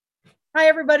Hi,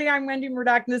 everybody. I'm Wendy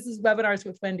Murdoch, and this is Webinars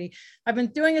with Wendy. I've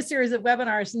been doing a series of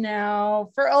webinars now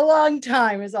for a long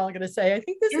time, is all I'm going to say. I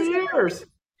think this is 2 years.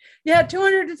 Yeah,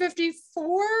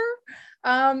 254.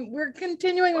 We're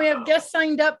continuing. We have guests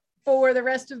signed up for the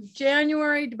rest of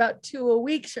January, about 2 a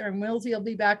week. Sharon Willsey will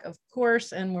be back, of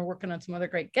course, and we're working on some other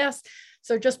great guests.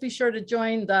 So just be sure to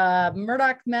join the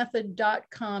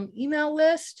murdochmethod.com email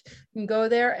list. You can go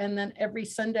there, and then every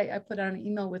Sunday I put out an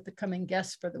email with the coming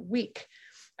guests for the week.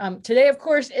 Today, of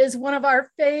course, is one of our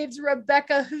faves,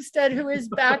 Rebecca Husted, who is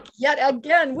back yet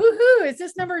again. Woohoo! Is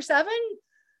this number 7?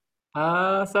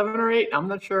 7 or 8. I'm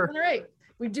not sure. 7 or 8.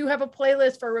 We do have a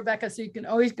playlist for Rebecca, so you can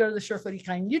always go to the Surefoot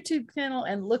Equine YouTube channel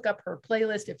and look up her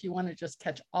playlist if you want to just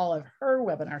catch all of her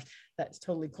webinars. That's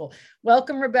totally cool.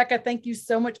 Welcome, Rebecca. Thank you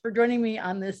so much for joining me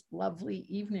on this lovely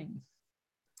evening.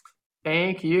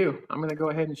 Thank you. I'm going to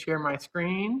go ahead and share my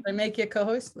screen. Did I make you a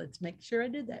co-host? Let's make sure I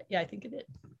did that. Yeah, I think I did.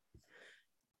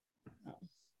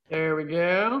 There we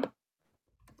go.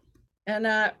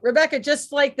 And Rebecca,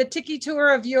 just like the tiki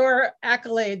tour of your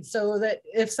accolades, so that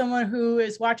if someone who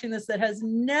is watching this that has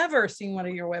never seen one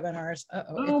of your webinars.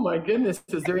 Oh my goodness.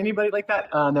 Is there anybody like that?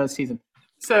 No, Susan.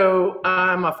 So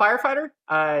I'm a firefighter.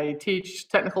 I teach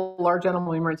technical large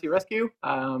animal emergency rescue.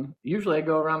 Usually I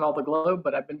go around all the globe,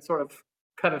 but I've been sort of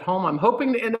cut at home. I'm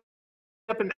hoping to end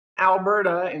up in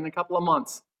Alberta in a couple of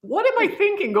months. What am I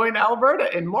thinking going to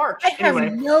Alberta in March? I have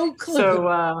no clue.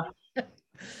 So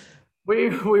we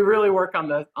really work on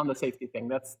the safety thing.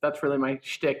 That's really my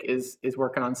shtick is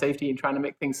working on safety and trying to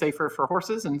make things safer for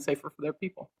horses and safer for their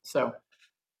people. So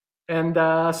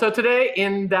today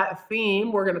in that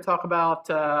theme, we're going to talk about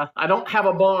I don't have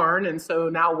a barn, and so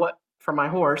now what for my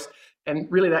horse?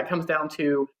 And really that comes down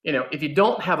to, if you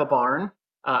don't have a barn,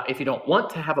 if you don't want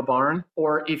to have a barn,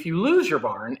 or if you lose your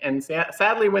barn, and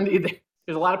sadly, Wendy,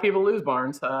 there's a lot of people lose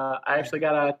barns. I actually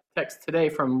got a text today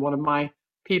from one of my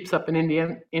peeps up in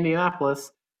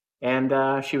Indianapolis,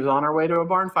 and she was on her way to a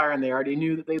barn fire, and they already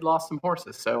knew that they'd lost some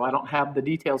horses. So I don't have the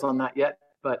details on that yet,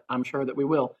 but I'm sure that we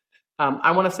will. I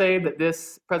want to say that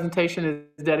this presentation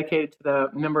is dedicated to the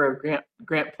member of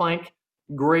Grant Plank,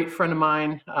 great friend of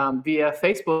mine via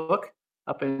Facebook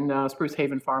up in Spruce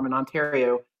Haven Farm in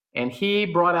Ontario. And he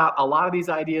brought out a lot of these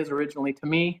ideas originally to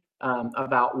me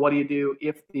about what do you do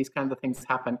if these kinds of things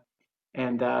happen.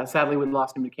 And sadly, we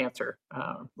lost him to cancer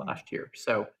last year.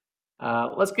 So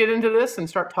let's get into this and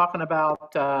start talking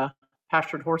about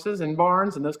pastured horses and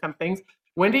barns and those kind of things.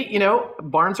 Wendy,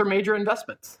 barns are major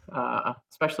investments,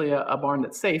 especially a barn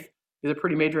that's safe is a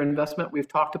pretty major investment. We've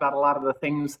talked about a lot of the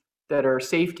things that are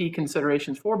safety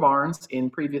considerations for barns in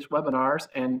previous webinars,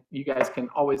 and you guys can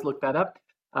always look that up.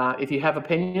 If you have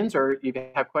opinions or you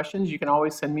have questions, you can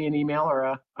always send me an email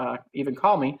or even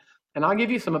call me, and I'll give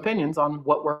you some opinions on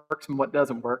what works and what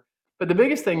doesn't work. But the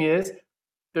biggest thing is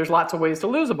there's lots of ways to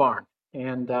lose a barn,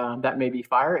 and that may be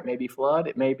fire, it may be flood,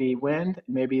 it may be wind, it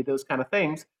may be those kind of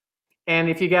things. And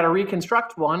if you got to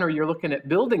reconstruct one or you're looking at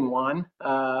building one,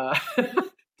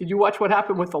 did you watch what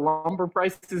happened with the lumber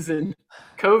prices in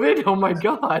COVID? Oh my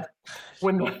God.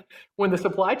 When the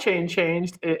supply chain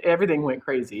changed, everything went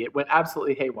crazy. It went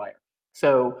absolutely haywire.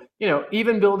 So,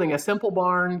 even building a simple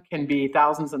barn can be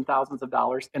thousands and thousands of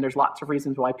dollars. And there's lots of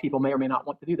reasons why people may or may not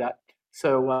want to do that.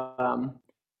 So,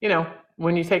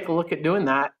 when you take a look at doing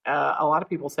that, a lot of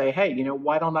people say, hey,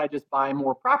 why don't I just buy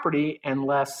more property and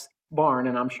less barn?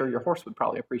 And I'm sure your horse would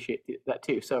probably appreciate that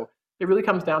too. So it really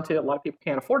comes down to a lot of people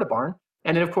can't afford a barn.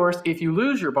 And then, of course, if you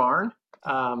lose your barn,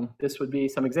 this would be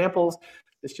some examples.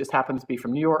 This just happens to be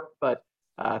from New York, but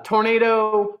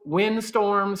tornado,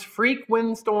 windstorms, freak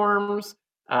windstorms,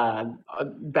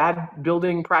 bad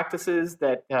building practices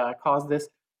that cause this.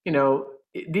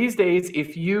 These days,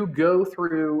 if you go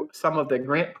through some of the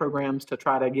grant programs to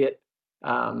try to get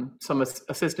some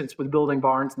assistance with building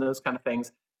barns and those kind of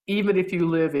things, even if you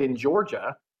live in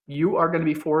Georgia, you are going to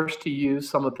be forced to use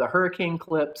some of the hurricane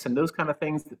clips and those kind of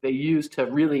things that they use to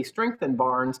really strengthen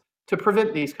barns to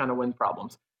prevent these kind of wind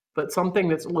problems. But something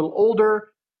that's a little older,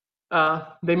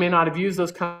 they may not have used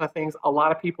those kind of things. A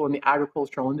lot of people in the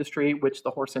agricultural industry, which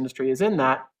the horse industry is in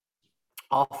that,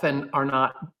 often are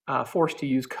not forced to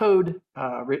use code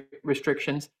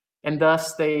restrictions, and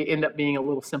thus they end up being a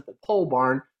little simple pole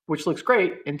barn, which looks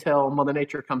great until Mother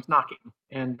Nature comes knocking,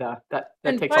 and that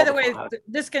takes all the fun out of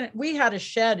it. We had a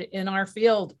shed in our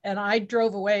field, and I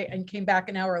drove away and came back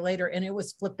an hour later, and it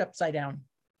was flipped upside down.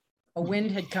 A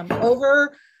wind had come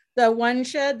over the one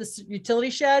shed, the utility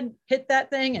shed, hit that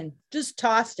thing and just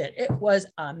tossed it. It was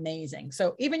amazing.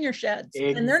 So even your sheds,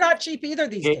 and they're not cheap either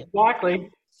these days. Exactly.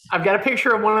 I've got a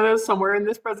picture of one of those somewhere in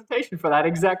this presentation for that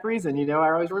exact reason. I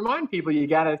always remind people you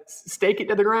got to stake it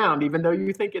to the ground, even though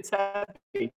you think it's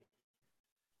heavy.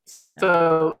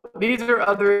 So these are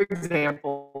other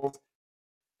examples.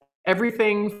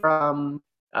 Everything from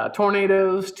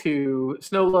tornadoes to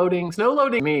snow loading. Snow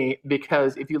loading me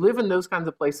because if you live in those kinds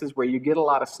of places where you get a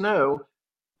lot of snow,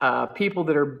 people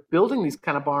that are building these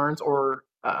kind of barns or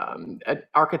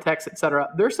architects, et cetera,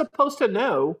 they're supposed to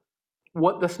know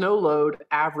what the snow load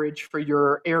average for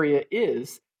your area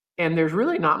is. And there's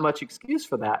really not much excuse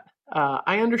for that.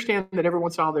 I understand that every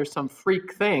once in a while there's some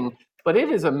freak thing, but it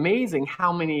is amazing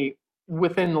how many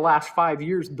within the last 5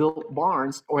 years built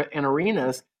barns and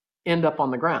arenas end up on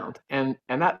the ground. And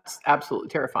that's absolutely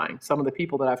terrifying. Some of the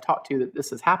people that I've talked to that this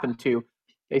has happened to,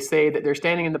 they say that they're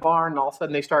standing in the barn and all of a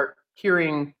sudden they start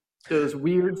hearing those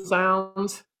weird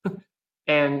sounds.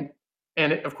 and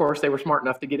of course, they were smart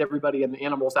enough to get everybody and the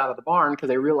animals out of the barn because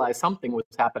they realized something was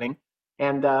happening,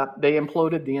 and they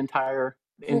imploded the entire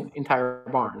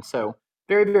barn. So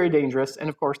very, very dangerous. And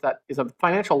of course, that is a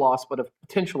financial loss, but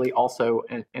potentially also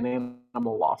an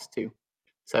animal loss too.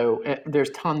 So there's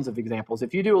tons of examples.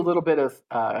 If you do a little bit of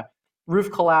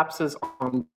roof collapses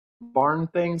on barn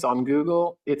things on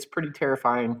Google, it's pretty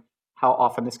terrifying how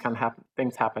often this kind of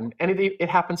things happen. And it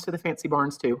happens to the fancy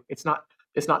barns too. It's not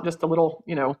just the little,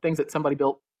 things that somebody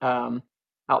built out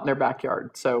in their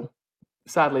backyard. So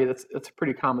sadly, that's a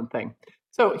pretty common thing.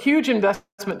 So huge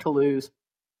investment to lose.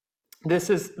 There's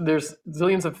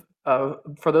zillions of,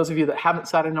 for those of you that haven't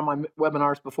sat in on my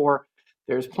webinars before,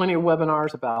 there's plenty of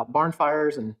webinars about barn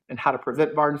fires and how to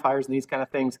prevent barn fires and these kind of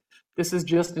things. This is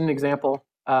just an example.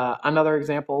 Another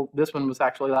example, this one was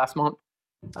actually last month.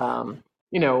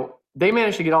 They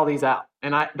managed to get all these out.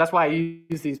 And that's why I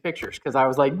use these pictures, because I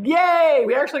was like, yay,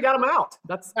 we actually got them out.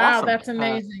 That's awesome. That's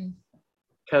amazing.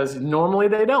 Because normally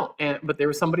they don't. But there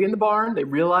was somebody in the barn. They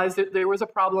realized that there was a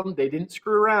problem. They didn't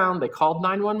screw around. They called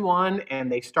 911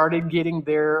 and they started getting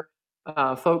their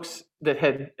folks that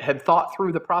had thought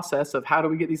through the process of how do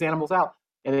we get these animals out.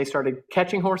 And they started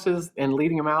catching horses and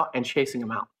leading them out and chasing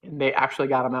them out. And they actually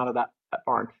got them out of that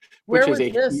barn, which is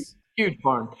a huge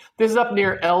barn. This is up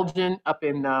near Elgin, up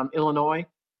in Illinois.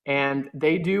 And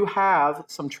they do have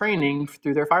some training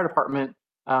through their fire department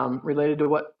related to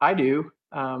what I do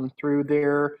through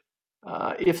their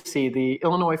IFC, the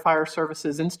Illinois Fire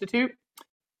Services Institute.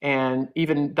 And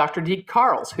even Dr. Deke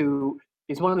Carls, who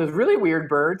is one of those really weird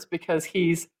birds because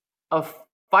he's a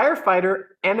firefighter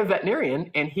and a veterinarian,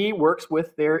 and he works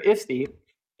with their IFC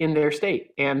in their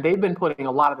state. And they've been putting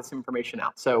a lot of this information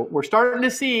out. So we're starting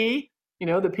to see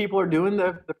that people are doing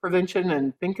the prevention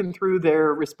and thinking through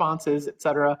their responses, et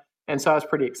cetera. And so I was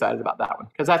pretty excited about that one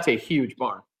because that's a huge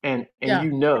barn. And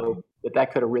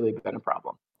that could have really been a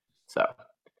problem. So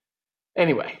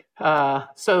anyway,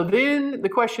 so then the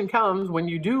question comes, when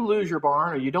you do lose your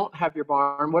barn or you don't have your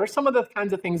barn, what are some of the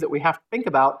kinds of things that we have to think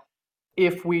about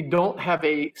if we don't have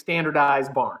a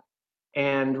standardized barn?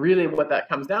 And really what that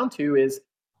comes down to is,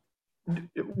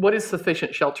 what is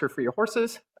sufficient shelter for your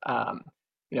horses?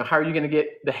 How are you going to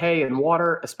get the hay and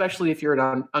water, especially if you're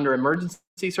under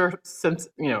emergency since,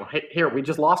 here, we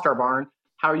just lost our barn.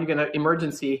 How are you going to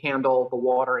emergency handle the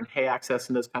water and hay access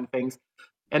and those kind of things?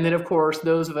 And then, of course,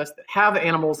 those of us that have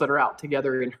animals that are out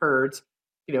together in herds,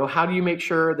 how do you make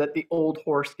sure that the old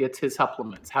horse gets his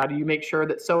supplements? How do you make sure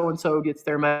that so-and-so gets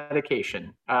their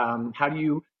medication? How do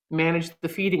you manage the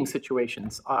feeding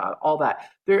situations? All that.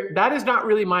 That is not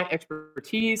really my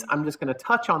expertise. I'm just going to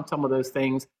touch on some of those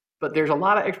things. But there's a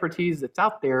lot of expertise that's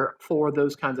out there for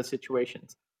those kinds of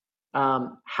situations.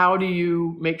 How do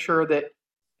you make sure that,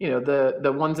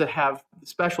 the ones that have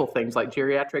special things like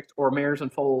geriatrics or mares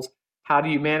and foals, how do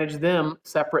you manage them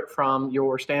separate from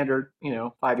your standard,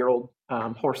 5-year-old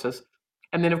horses?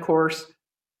 And then, of course,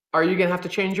 are you going to have to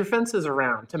change your fences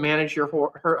around to manage your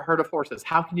herd of horses?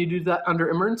 How can you do that under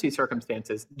emergency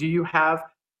circumstances? Do you have,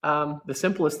 the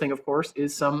simplest thing, of course,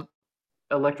 is some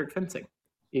electric fencing.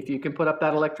 If you can put up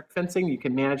that electric fencing, you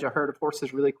can manage a herd of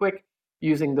horses really quick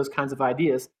using those kinds of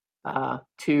ideas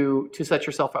to set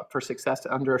yourself up for success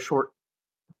under a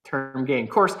short-term gain. Of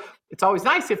course, it's always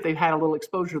nice if they've had a little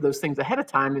exposure to those things ahead of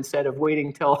time instead of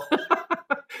waiting till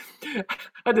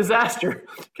a disaster.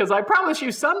 Because I promise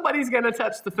you, somebody's going to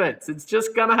touch the fence. It's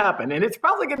just going to happen. And it's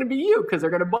probably going to be you because they're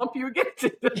going to bump you against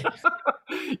it.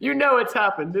 It's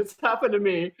happened. It's happened to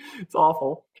me. It's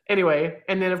awful. Anyway,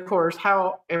 and then, of course,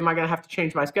 how am I going to have to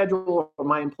change my schedule or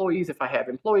my employees if I have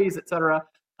employees, et cetera?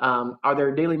 Are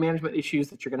there daily management issues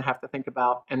that you're going to have to think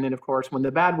about? And then, of course, when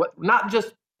the bad weather, not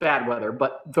just bad weather,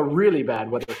 but the really bad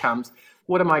weather comes,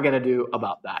 what am I going to do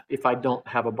about that if I don't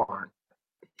have a barn?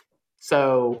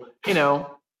 So,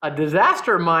 a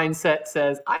disaster mindset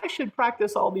says I should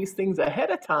practice all these things ahead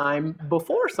of time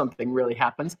before something really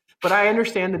happens. But I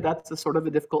understand that that's a sort of a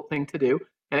difficult thing to do.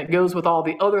 And it goes with all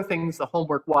the other things, the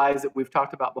homework wise, that we've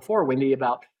talked about before, Wendy,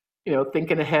 about,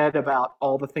 thinking ahead about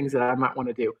all the things that I might want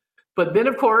to do. But then,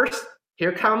 of course,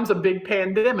 here comes a big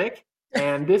pandemic.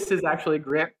 And this is actually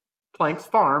Grant Plank's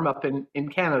farm up in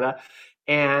Canada.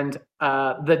 And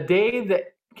the day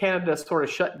that Canada sort of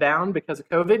shut down because of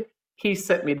COVID, he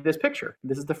sent me this picture.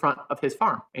 This is the front of his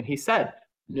farm. And he said,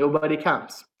 nobody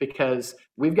comes because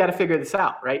we've got to figure this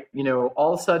out, right?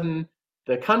 All of a sudden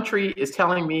the country is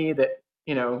telling me that,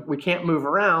 we can't move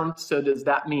around. So does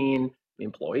that mean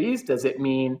employees? Does it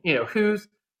mean, who's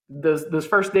those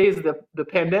first days of the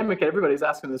pandemic, everybody's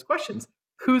asking those questions.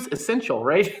 Who's essential,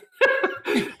 right?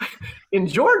 In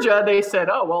Georgia, they said,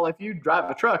 oh, well, if you drive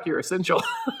a truck, you're essential.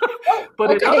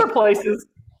 But in other places,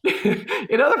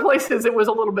 it was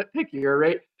a little bit pickier,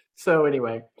 right? So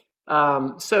anyway,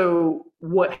 so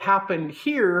what happened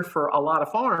here for a lot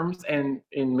of farms and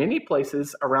in many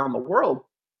places around the world,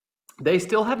 they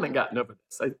still haven't gotten over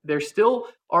this. There still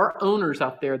are owners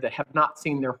out there that have not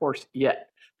seen their horse yet.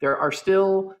 There are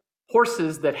still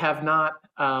horses that have not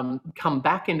come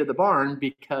back into the barn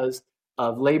because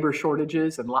of labor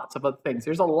shortages and lots of other things.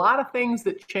 There's a lot of things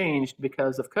that changed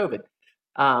because of COVID,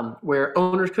 where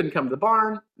owners couldn't come to the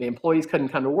barn, the employees couldn't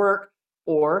come to work,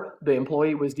 or the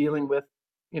employee was dealing with,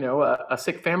 a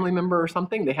sick family member or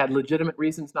something. They had legitimate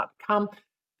reasons not to come.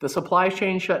 The supply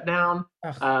chain shut down.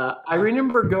 I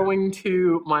remember going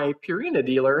to my Purina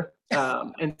dealer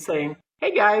and saying,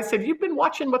 hey guys, have you been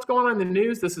watching what's going on in the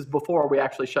news? This is before we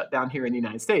actually shut down here in the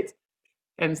United States.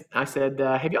 And I said,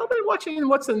 have y'all been watching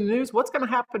what's in the news? What's going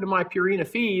to happen to my Purina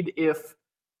feed if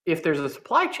there's a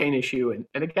supply chain issue?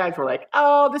 And the guys were like,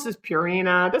 oh, this is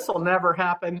Purina. This will never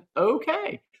happen.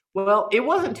 Okay. Well, it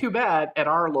wasn't too bad at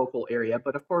our local area,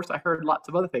 but of course I heard lots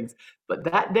of other things. But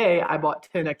that day I bought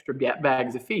 10 extra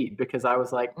bags of feed because I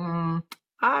was like, I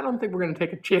don't think we're going to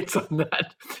take a chance on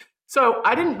that. So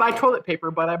I didn't buy toilet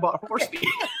paper, but I bought horse feed.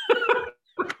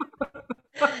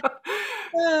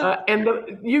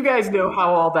 You guys know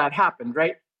how all that happened,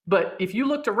 right? But if you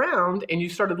looked around and you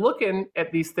started looking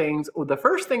at these things, the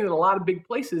first thing that a lot of big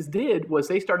places did was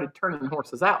they started turning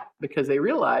horses out because they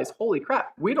realized, holy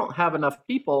crap, we don't have enough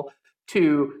people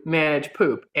to manage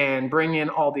poop and bring in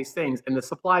all these things. And the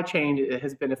supply chain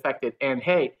has been affected. And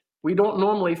hey, we don't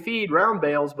normally feed round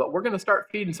bales, but we're going to start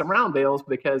feeding some round bales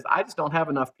because I just don't have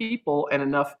enough people and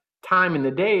enough time in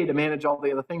the day to manage all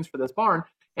the other things for this barn.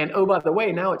 And oh, by the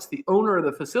way, now it's the owner of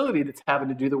the facility that's having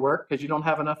to do the work because you don't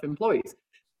have enough employees.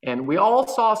 And we all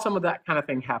saw some of that kind of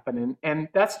thing happen. And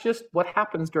that's just what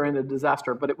happens during a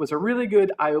disaster. But it was a really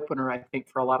good eye-opener, I think,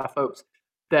 for a lot of folks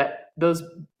that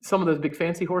some of those big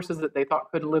fancy horses that they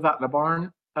thought couldn't live out in a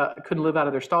barn, couldn't live out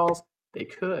of their stalls, they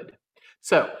could.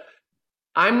 So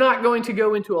I'm not going to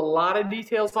go into a lot of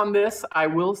details on this. I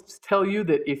will tell you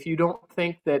that if you don't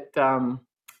think that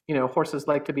horses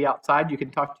like to be outside, you can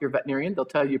talk to your veterinarian. They'll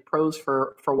tell you pros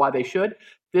for why they should.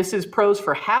 This is pros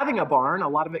for having a barn. A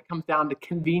lot of it comes down to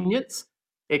convenience.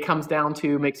 It comes down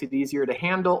to makes it easier to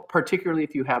handle, particularly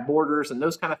if you have boarders and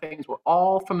those kind of things. We're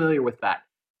all familiar with that.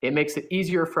 It makes it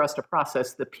easier for us to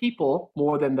process the people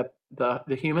more than the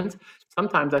humans.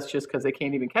 Sometimes that's just because they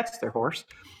can't even catch their horse.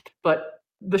 But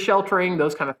the sheltering,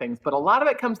 those kind of things. But a lot of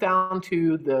it comes down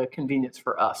to the convenience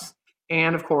for us.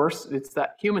 And of course, it's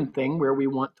that human thing where we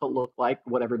want to look like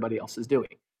what everybody else is doing.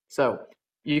 So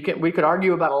we could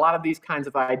argue about a lot of these kinds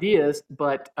of ideas,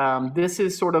 but this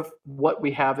is sort of what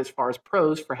we have as far as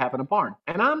pros for having a barn.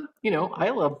 And I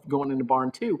love going in a barn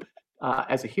too,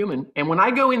 as a human. And when I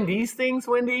go in these things,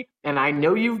 Wendy, and I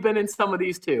know you've been in some of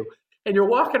these too, and you're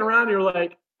walking around, and you're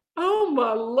like, oh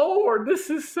my Lord,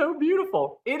 this is so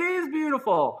beautiful. It is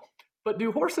beautiful. But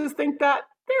do horses think that?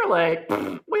 They're like,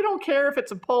 we don't care if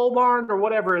it's a pole barn or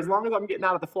whatever, as long as I'm getting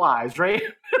out of the flies, right?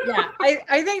 Yeah,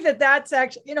 I think that's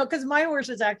actually, because my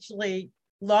horses actually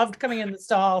loved coming in the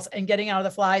stalls and getting out of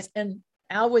the flies. And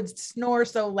Al would snore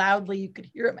so loudly you could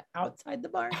hear him outside the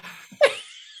barn.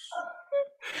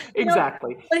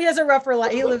 Exactly. But he has a rougher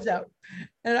life. He lives out.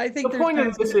 And I think the point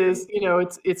of this is,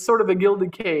 it's sort of a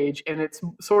gilded cage, and it's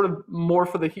sort of more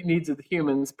for the needs of the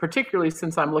humans, particularly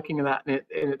since I'm looking at that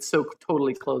and it's so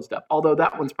totally closed up. Although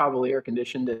that one's probably air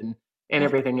conditioned and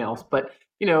everything else. But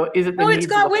is it? It's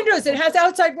got windows. It has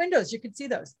outside windows. You can see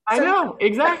those. I know,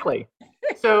 exactly.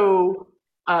 So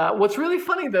what's really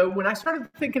funny though, when I started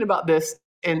thinking about this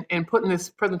and putting this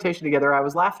presentation together, I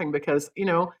was laughing because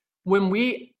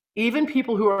even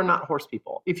people who are not horse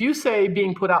people, if you say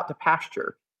being put out to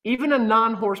pasture, even a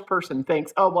non-horse person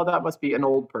thinks, oh, well, that must be an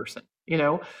old person,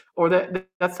 or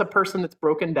that's a person that's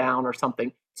broken down or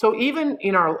something. So even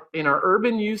in our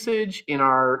urban usage, in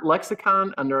our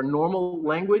lexicon, under normal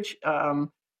language,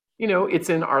 it's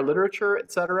in our literature,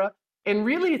 et cetera. And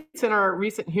really, it's in our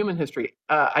recent human history.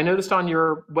 I noticed on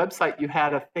your website you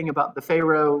had a thing about the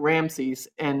Pharaoh Ramses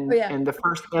Oh, yeah. and the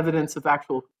first evidence of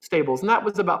actual stables, and that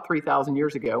was about 3,000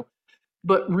 years ago.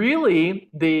 But really,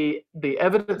 the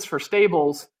evidence for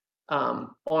stables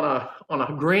on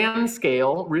a grand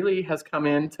scale really has come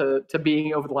into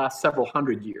being over the last several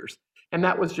hundred years, and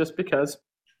that was just because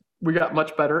we got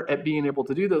much better at being able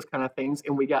to do those kind of things,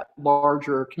 and we got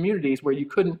larger communities where you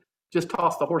couldn't just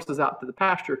toss the horses out to the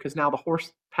pasture, because now the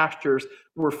horse pastures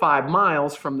were 5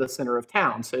 miles from the center of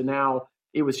town. So now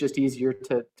it was just easier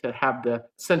to have the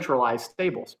centralized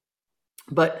stables.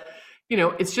 But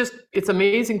it's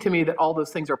amazing to me that all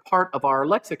those things are part of our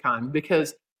lexicon,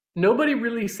 because nobody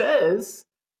really says,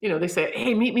 they say,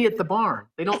 hey, meet me at the barn.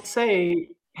 They don't say,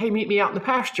 hey, meet me out in the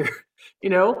pasture,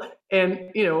 and,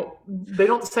 they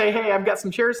don't say, hey, I've got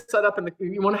some chairs set up and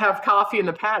you want to have coffee in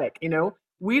the paddock.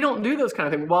 We don't do those kind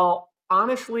of things. Well,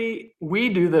 honestly, we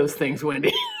do those things,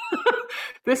 Wendy.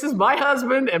 This is my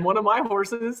husband and one of my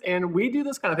horses, and we do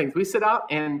those kind of things. We sit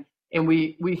out and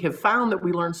we have found that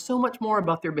we learn so much more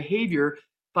about their behavior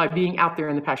by being out there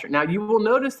in the pasture. Now, you will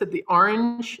notice that the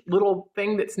orange little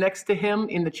thing that's next to him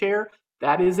in the chair,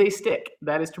 that is a stick.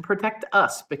 That is to protect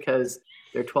us, because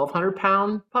they're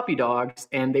 1,200-pound puppy dogs,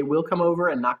 and they will come over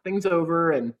and knock things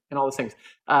over and all those things.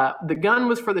 The gun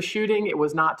was for the shooting. It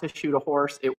was not to shoot a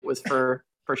horse. It was for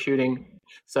shooting.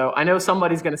 So I know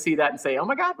somebody's going to see that and say, oh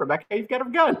my God, Rebecca, you've got a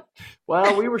gun.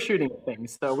 Well, we were shooting at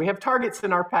things. So we have targets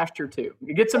in our pasture too.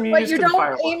 You get some used to the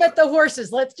fireworks. But you don't aim at the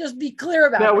horses. Let's just be clear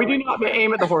about No, we do not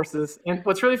aim at the horses. And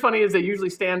what's really funny is they usually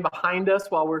stand behind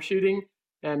us while we're shooting.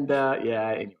 And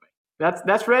anyway.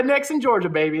 That's rednecks in Georgia,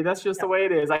 baby. That's just the way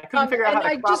it is. I couldn't figure out how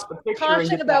to crop the picture and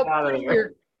get that out of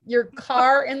there. Your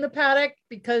car in the paddock,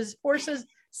 because horses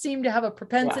seem to have a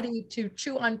propensity to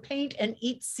chew on paint and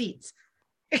eat seats.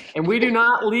 And we do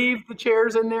not leave the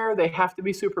chairs in there. They have to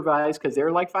be supervised, because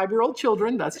they're like 5-year-old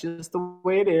children. That's just the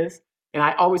way it is. And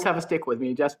I always have a stick with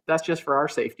me. That's just for our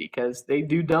safety, because they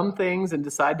do dumb things and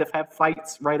decide to have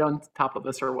fights right on top of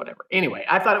us or whatever. Anyway,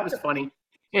 I thought it was funny.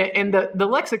 And the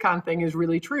lexicon thing is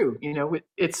really true.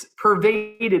 It's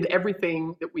pervaded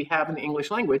everything that we have in the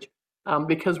English language,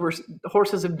 because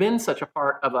horses have been such a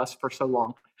part of us for so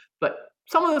long. But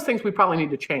some of those things we probably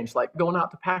need to change, like going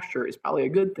out to pasture is probably a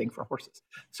good thing for horses.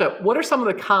 So what are some of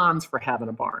the cons for having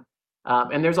a barn?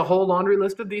 And there's a whole laundry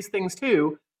list of these things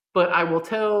too. But I will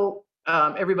tell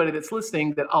everybody that's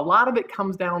listening that a lot of it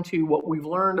comes down to what we've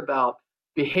learned about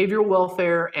behavioral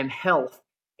welfare and health.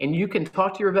 And you can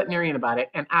talk to your veterinarian about it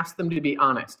and ask them to be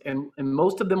honest. And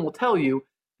most of them will tell you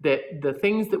that the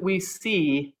things that we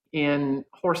see in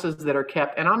horses that are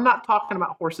kept, and I'm not talking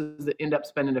about horses that end up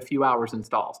spending a few hours in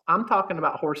stalls. I'm talking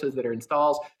about horses that are in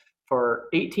stalls for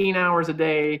 18 hours a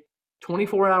day,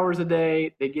 24 hours a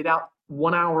day. They get out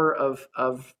 1 hour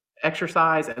of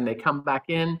exercise and they come back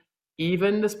in.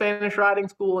 Even the Spanish riding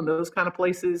school and those kind of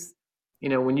places,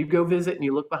 when you go visit and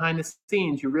you look behind the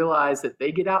scenes, you realize that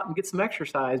they get out and get some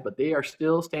exercise, but they are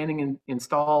still standing in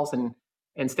stalls and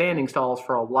standing stalls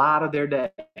for a lot of their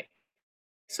day.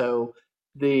 So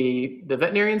the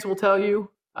veterinarians will tell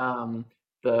you,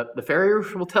 the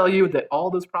farriers will tell you that all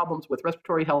those problems with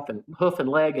respiratory health and hoof and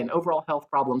leg and overall health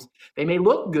problems, they may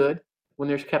look good when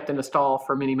they're kept in a stall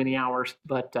for many, many hours,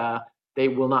 but they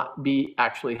will not be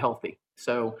actually healthy.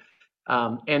 So,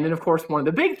 and then of course, one of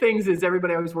the big things is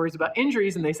everybody always worries about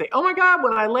injuries, and they say, oh my God,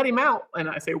 when I let him out. And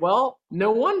I say, well,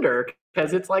 no wonder,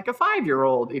 because it's like a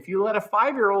 5-year-old. If you let a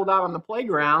 5-year-old out on the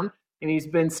playground and he's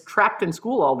been trapped in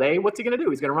school all day, what's he going to do?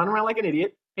 He's going to run around like an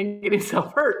idiot and get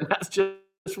himself hurt. And that's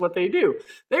just what they do.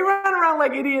 They run around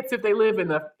like idiots if they live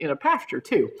in a pasture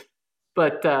too.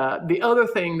 But the other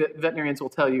thing that veterinarians will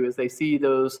tell you is they see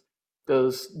those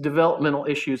developmental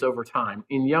issues over time.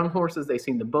 In young horses, they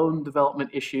see the bone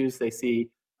development issues. They see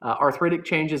arthritic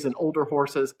changes in older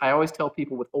horses. I always tell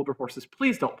people with older horses,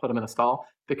 please don't put them in a stall,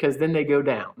 because then they go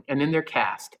down and then they're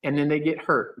cast and then they get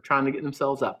hurt trying to get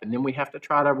themselves up. And then we have to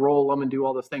try to roll them and do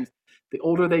all those things. The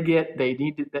older they get, they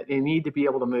need to be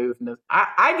able to move. And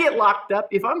I get locked up.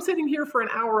 If I'm sitting here for an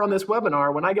hour on this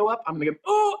webinar, when I go up, I'm going to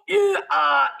go,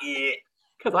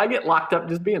 because I get locked up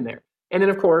just being there. And then,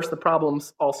 of course, the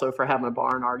problems also for having a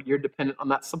barn are you're dependent on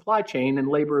that supply chain and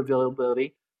labor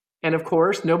availability. And, of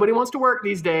course, nobody wants to work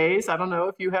these days. I don't know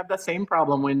if you have that same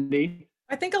problem, Wendy.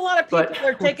 I think a lot of people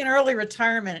are taking early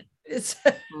retirement. It's,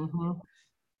 and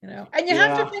you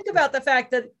have to think about the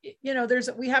fact that,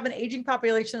 we have an aging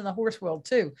population in the horse world,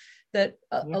 too, that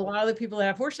a lot of the people that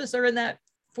have horses are in that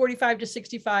 45 to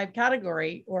 65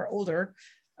 category or older.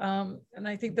 And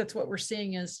I think that's what we're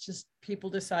seeing is just people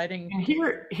deciding. And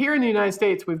here in the United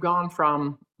States, we've gone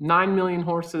from 9 million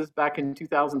horses back in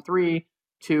 2003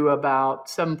 to about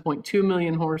 7.2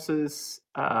 million horses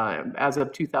as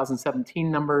of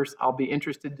 2017 numbers. I'll be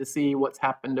interested to see what's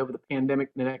happened over the pandemic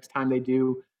the next time they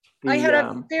do. I had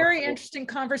a very interesting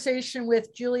conversation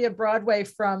with Julia Broadway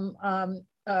from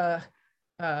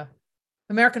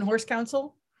American Horse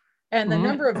Council, and the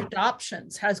number of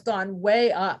adoptions has gone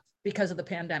way up because of the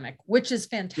pandemic, which is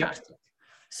fantastic. Yep.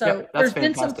 So there's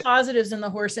been some positives in the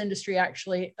horse industry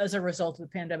actually as a result of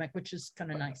the pandemic, which is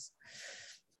kind of nice.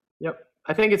 Yep.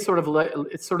 I think it's sort of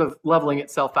leveling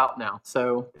itself out now.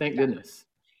 So thank goodness.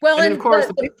 Well, and of course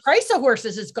the price of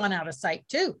horses has gone out of sight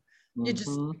too. You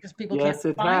just because people can't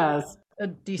find a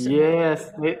decent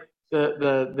horse.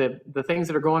 The things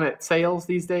that are going at sales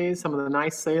these days, some of the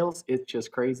nice sales, it's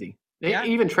just crazy.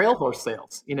 Even trail horse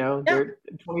sales, they're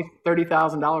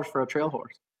 $20,000-$30,000 for a trail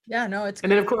horse. Yeah, no, it's.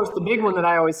 And then of course the big one that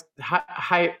I always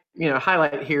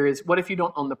highlight here is, what if you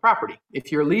don't own the property?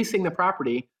 If you're leasing the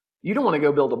property, you don't want to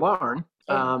go build a barn.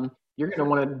 You're going to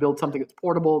want to build something that's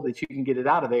portable, that you can get it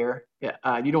out of there. You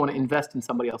don't want to invest in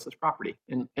somebody else's property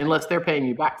unless they're paying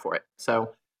you back for it.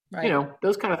 So,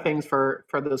 those kind of things for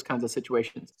those kinds of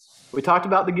situations. We talked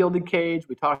about the gilded cage.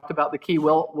 We talked about the key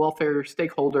welfare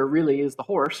stakeholder really is the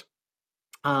horse,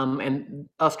 and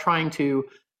us trying to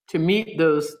meet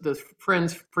those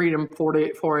friends, freedom,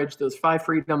 forage, those 5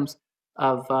 freedoms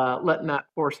of letting that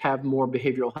horse have more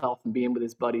behavioral health and being with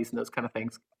his buddies and those kind of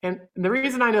things. And the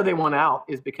reason I know they want out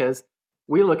is because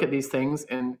we look at these things,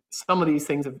 and some of these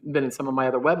things have been in some of my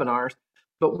other webinars,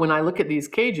 but when I look at these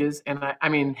cages and I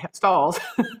mean stalls,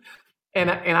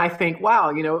 and I think,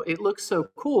 wow, it looks so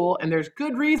cool, and there's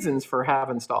good reasons for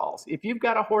having stalls. If you've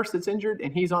got a horse that's injured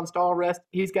and he's on stall rest,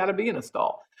 he's got to be in a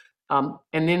stall. And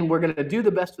then we're going to do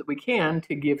the best that we can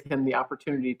to give him the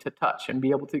opportunity to touch and be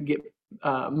able to get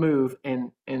move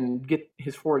and get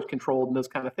his forage controlled and those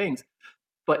kind of things.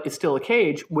 But it's still a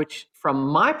cage, which from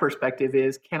my perspective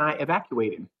is, can I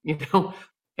evacuate him?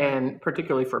 And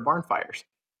particularly for barn fires,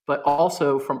 but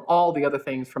also from all the other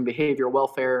things, from behavioral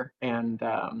welfare and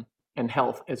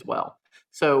health as well.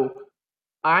 So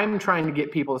I'm trying to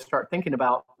get people to start thinking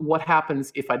about what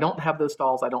happens if I don't have those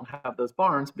stalls, I don't have those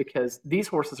barns, because these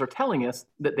horses are telling us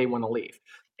that they want to leave.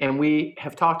 And we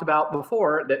have talked about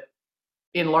before that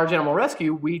in large animal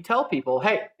rescue, we tell people,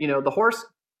 hey, the horse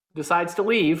decides to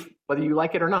leave, whether you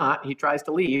like it or not, he tries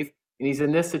to leave, and he's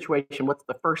in this situation. What's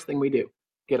the first thing we do?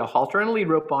 Get a halter and a lead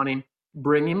rope on him,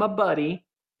 bring him a buddy,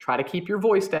 try to keep your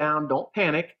voice down, don't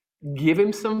panic, give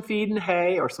him some feed and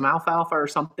hay or some alfalfa or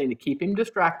something to keep him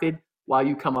distracted while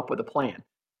you come up with a plan.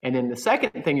 And then the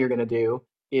second thing you're going to do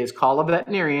is call a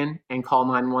veterinarian and call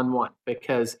 911,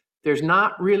 because there's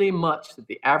not really much that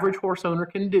the average horse owner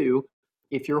can do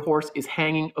if your horse is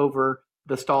hanging over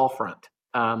the stall front.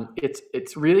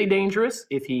 It's really dangerous.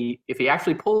 If he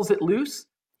actually pulls it loose,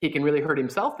 he can really hurt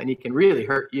himself and he can really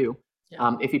hurt you.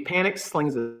 Yeah. If he panics,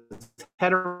 slings his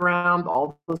head around,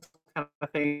 all those kind of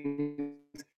things.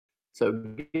 So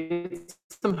get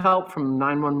some help from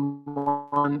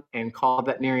 911 and call a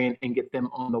veterinarian and get them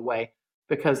on the way,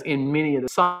 because in many of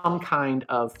some kind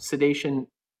of sedation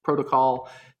protocol,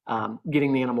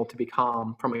 getting the animal to be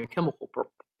calm from a chemical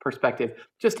perspective,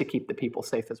 just to keep the people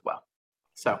safe as well.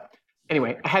 So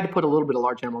anyway, I had to put a little bit of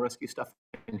large animal rescue stuff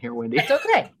in here, Wendy. It's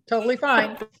okay. Totally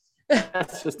fine.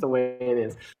 That's just the way it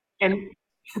is. And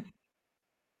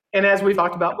as we've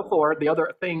talked about before, the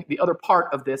other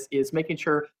part of this is making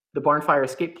sure the barn fire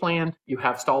escape plan, you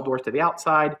have stall doors to the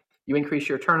outside, you increase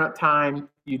your turn-up time,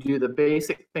 you do the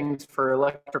basic things for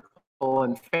electrical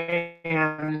and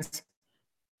fans.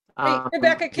 Hey,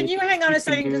 Rebecca, can you hang on a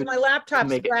second, because my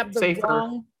laptop's grabbed the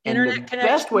wrong internet connection.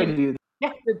 Best way to do that.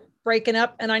 Yeah. It's breaking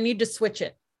up, and I need to switch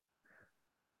it.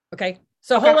 Okay,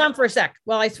 so hold on for a sec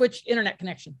while I switch internet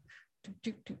connection.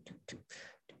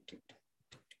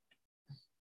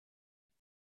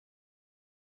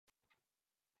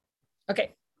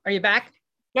 Okay, are you back?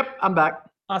 Yep, I'm back.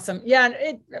 Awesome.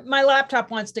 Yeah, my laptop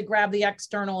wants to grab the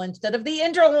external instead of the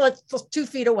internal. It's just 2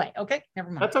 feet away. Okay, never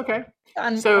mind. That's okay.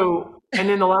 So, and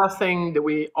then the last thing that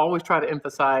we always try to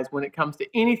emphasize when it comes to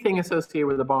anything associated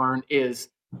with the barn is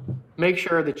make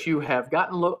sure that you have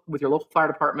gotten with your local fire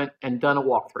department and done a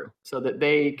walkthrough, so that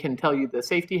they can tell you the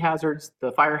safety hazards,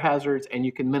 the fire hazards, and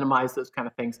you can minimize those kind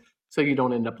of things so you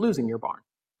don't end up losing your barn.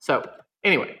 So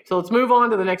anyway, so let's move on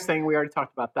to the next thing. We already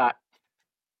talked about that.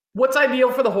 What's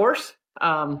ideal for the horse?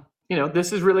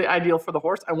 This is really ideal for the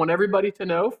horse. I want everybody to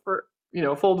know, for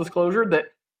full disclosure, that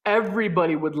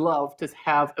everybody would love to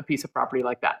have a piece of property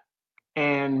like that,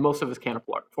 and most of us can't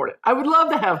afford it. I would love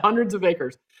to have hundreds of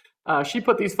acres, She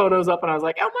put these photos up, and I was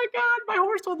like, oh my God, my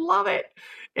horse would love it.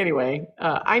 Anyway,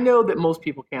 I know that most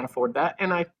people can't afford that,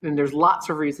 and there's lots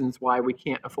of reasons why we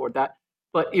can't afford that.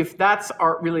 But if that's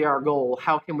really our goal,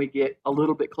 how can we get a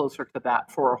little bit closer to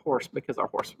that for a horse? Because our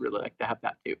horse would really like to have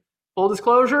that too. Full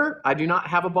disclosure, I do not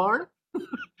have a barn.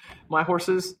 My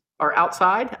horses are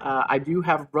outside. I do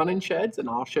have run-in sheds, and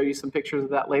I'll show you some pictures of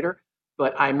that later.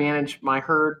 But I manage my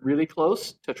herd really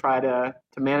close to try to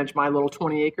manage my little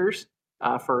 20 acres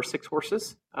for 6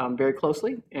 horses very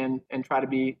closely and try to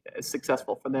be as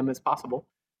successful for them as possible.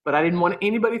 But I didn't want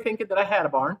anybody thinking that I had a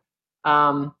barn.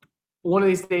 One of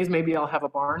these days, maybe I'll have a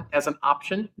barn as an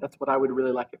option. That's what I would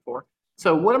really like it for.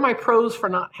 So what are my pros for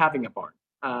not having a barn?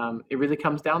 It really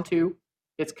comes down to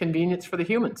its convenience for the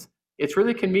humans. It's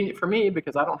really convenient for me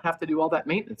because I don't have to do all that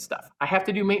maintenance stuff. I have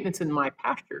to do maintenance in my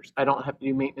pastures. I don't have to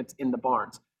do maintenance in the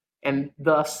barns. And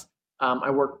thus,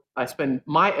 I spend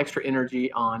my extra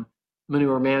energy on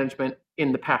manure management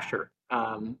in the pasture,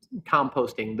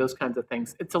 composting, those kinds of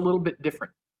things. It's a little bit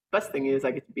different. Best thing is I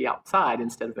get to be outside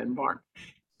instead of in the barn.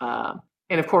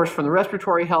 And of course, from the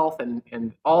respiratory health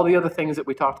and all the other things that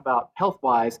we talked about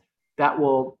health-wise, that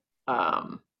will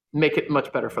make it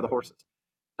much better for the horses.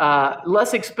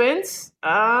 Less expense?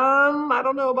 I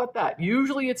don't know about that.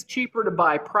 Usually it's cheaper to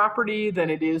buy property than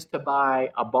it is to buy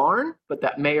a barn, but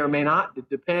that may or may not. It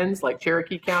depends. Like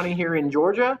Cherokee County here in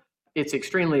Georgia, it's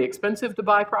extremely expensive to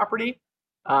buy property.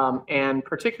 And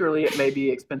particularly it may be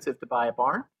expensive to buy a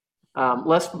barn.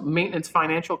 Less maintenance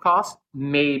financial costs,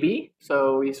 maybe.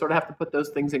 So you sort of have to put those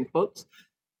things in quotes.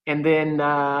 And then,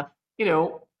 I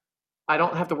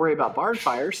don't have to worry about barn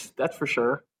fires, that's for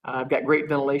sure. I've got great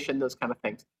ventilation, those kind of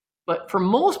things. But for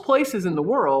most places in the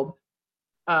world,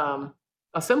 a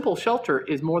simple shelter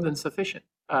is more than sufficient.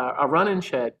 A run-in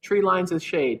shed, tree lines of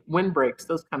shade, windbreaks,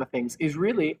 those kind of things is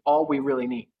really all we really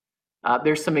need.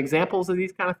 There's some examples of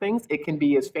these kind of things. It can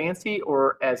be as fancy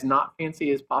or as not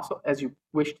fancy as possible as you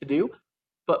wish to do.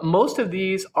 But most of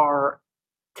these are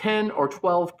 10 or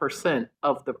 12%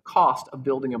 of the cost of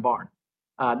building a barn,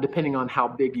 depending on how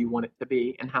big you want it to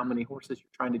be and how many horses you're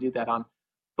trying to do that on.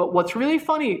 But what's really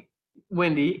funny,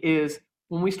 Wendy, is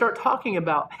when we start talking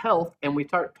about health and we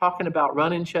start talking about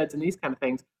run-in sheds and these kind of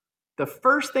things, the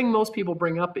first thing most people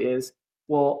bring up is,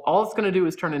 well, all it's going to do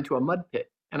is turn into a mud pit.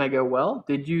 And I go, well,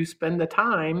 did you spend the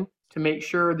time to make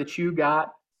sure that you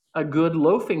got a good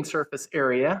loafing surface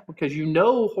area? Because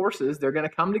horses, they're going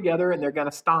to come together and they're going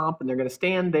to stomp and they're going to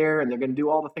stand there and they're going to do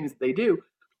all the things that they do.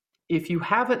 If you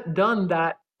haven't done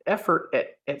that effort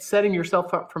at setting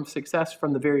yourself up for success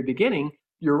from the very beginning,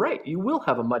 you're right, you will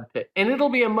have a mud pit. And it'll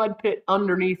be a mud pit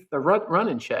underneath the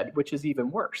run-in shed, which is even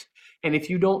worse. And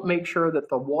if you don't make sure that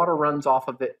the water runs off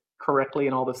of it correctly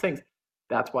and all those things,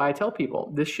 that's why I tell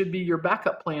people this should be your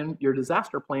backup plan, your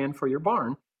disaster plan for your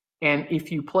barn. And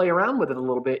if you play around with it a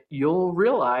little bit, you'll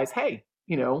realize, hey,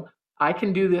 I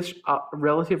can do this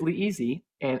relatively easy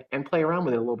and play around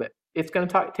with it a little bit. It's going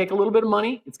to take a little bit of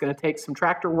money. It's going to take some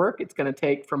tractor work. It's going to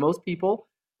take, for most people,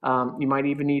 you might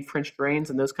even need French drains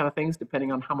and those kind of things,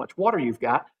 depending on how much water you've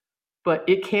got. But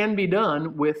it can be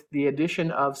done with the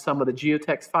addition of some of the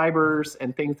geotex fibers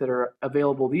and things that are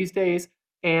available these days,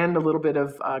 and a little bit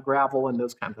of gravel and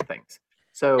those kinds of things.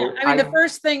 So the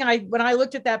first thing when I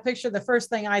looked at that picture, the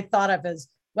first thing I thought of is,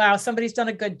 wow, somebody's done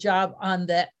a good job on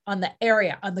the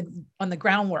area, on the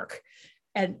groundwork.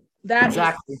 And that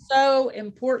is so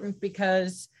important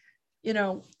because,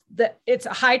 it's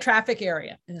a high traffic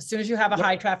area. And as soon as you have a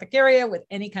high traffic area with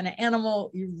any kind of animal,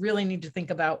 you really need to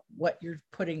think about what you're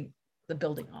putting the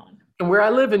building on. And where I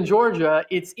live in Georgia,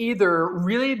 it's either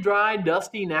really dry,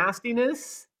 dusty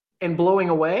nastiness and blowing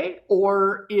away,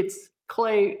 or it's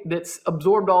clay that's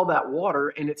absorbed all that water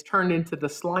and it's turned into the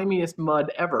slimiest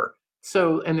mud ever.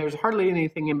 So, and there's hardly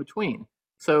anything in between.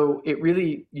 So it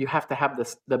really, you have to have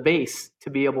the base to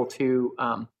be able to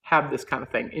have this kind of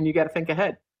thing. And you got to think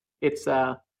ahead. It's,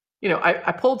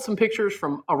 I pulled some pictures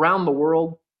from around the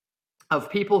world of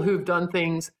people who've done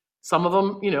things. Some of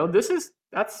them,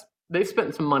 they've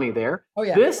spent some money there. Oh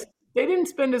yeah. They didn't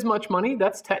spend as much money.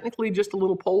 That's technically just a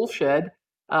little pole shed.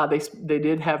 They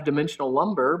did have dimensional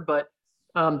lumber, but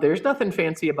there's nothing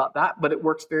fancy about that, but it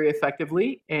works very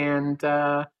effectively. And,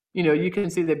 you can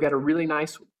see they've got a really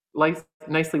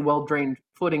nicely well-drained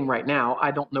footing right now.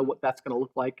 I don't know what that's going to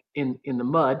look like in the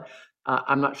mud.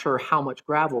 I'm not sure how much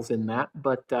gravel's in that,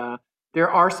 but there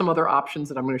are some other options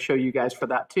that I'm going to show you guys for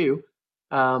that too.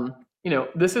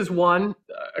 This is one,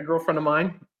 a girlfriend of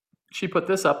mine, she put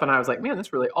this up and I was like, man,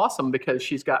 that's really awesome because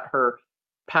she's got her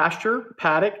pasture,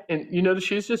 paddock, and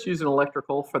she's just using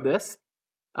electrical for this.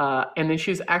 And then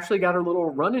she's actually got her little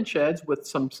running sheds with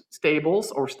some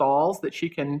stables or stalls that she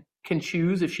can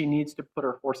choose if she needs to put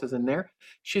her horses in there.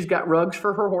 She's got rugs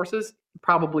for her horses,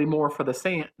 probably more for the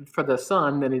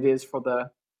sun than it is for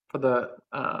the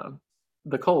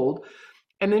cold.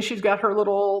 And then she's got her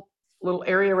little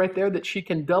area right there that she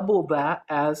can double that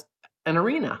as an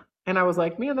arena. And I was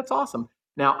like, man, that's awesome.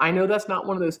 Now, I know that's not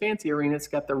one of those fancy arenas, it's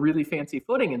got the really fancy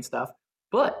footing and stuff,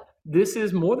 but this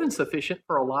is more than sufficient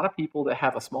for a lot of people that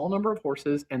have a small number of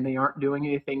horses and they aren't doing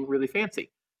anything really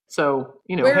fancy. So,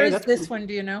 Where hey, is that's this one?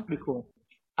 Do you know? pretty cool.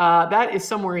 That is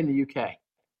somewhere in the UK,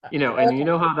 and you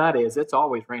know how that is. It's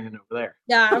always raining over there.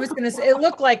 Yeah, I was going to say, it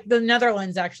looked like the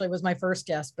Netherlands actually was my first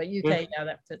guess, but UK, yeah,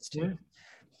 that fits too. Yeah.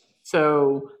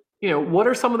 So, what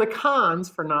are some of the cons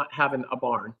for not having a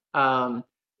barn?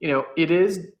 It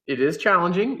is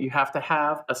challenging. You have to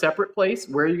have a separate place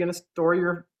where you're going to store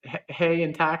your hay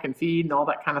and tack and feed and all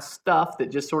that kind of stuff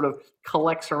that just sort of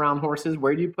collects around horses.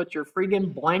 Where do you put your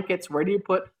friggin' blankets? Where do you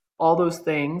put all those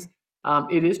things?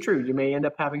 It is true. You may end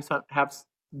up having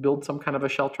build some kind of a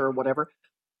shelter or whatever.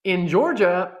 In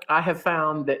Georgia, I have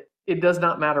found that it does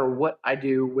not matter what I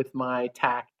do with my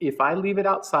tack. If I leave it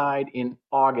outside in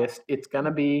August, it's going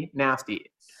to be nasty.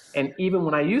 And even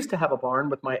when I used to have a barn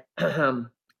with my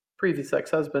previous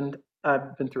ex-husband,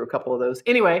 I've been through a couple of those.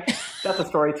 Anyway, that's a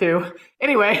story too.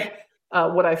 Anyway,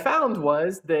 what I found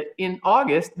was that in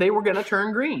August, they were going to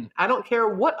turn green. I don't care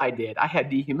what I did. I had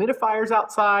dehumidifiers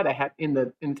outside. I had in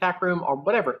the tack room or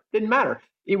whatever. Didn't matter.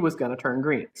 It was going to turn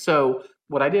green. So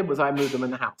what I did was I moved them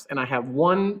in the house. And I have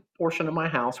one portion of my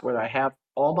house where I have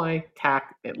all my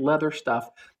tack and leather stuff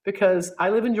because I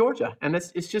live in Georgia. And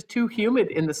it's just too humid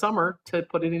in the summer to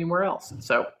put it anywhere else.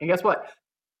 So, and guess what?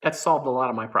 That solved a lot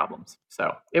of my problems.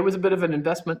 So it was a bit of an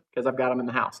investment because I've got them in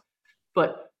the house.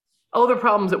 But other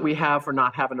problems that we have for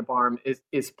not having a barn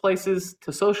is places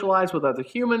to socialize with other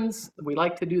humans. We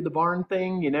like to do the barn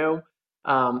thing,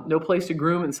 no place to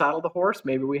groom and saddle the horse.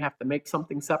 Maybe we have to make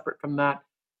something separate from that.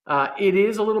 It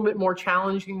is a little bit more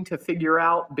challenging to figure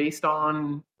out based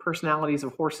on personalities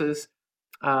of horses.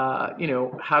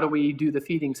 How do we do the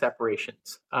feeding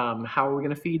separations? How are we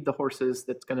going to feed the horses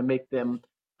that's going to make them,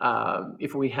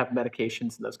 if we have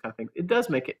medications and those kind of things? It does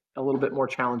make it a little bit more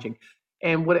challenging.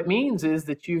 And what it means is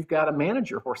that you've got to manage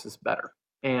your horses better.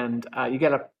 And you got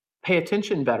to pay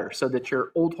attention better so that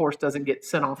your old horse doesn't get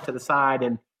sent off to the side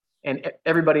and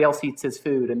everybody else eats his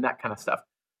food and that kind of stuff.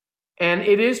 And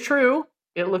it is true.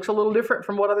 It looks a little different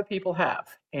from what other people have.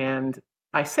 And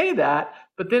I say that,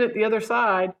 but then at the other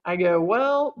side, I go,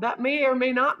 well, that may or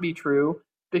may not be true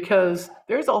because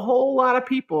there's a whole lot of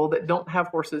people that don't have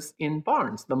horses in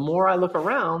barns. The more I look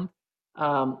around,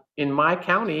 in my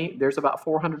county, there's about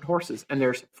 400 horses and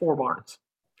there's 4 barns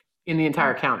in the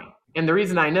entire county. And the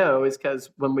reason I know is because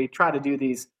when we try to do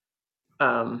these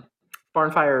barn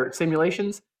fire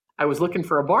simulations, I was looking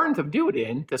for a barn to do it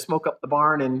in to smoke up the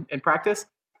barn and practice,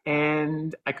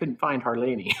 and I couldn't find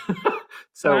hardly any.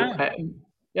 So, wow.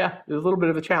 Yeah, it was a little bit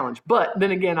of a challenge. But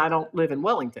then again, I don't live in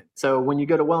Wellington. So when you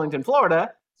go to Wellington,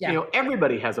 Florida,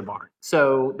 everybody has a barn.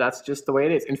 So that's just the way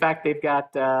it is. In fact, they've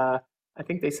got, I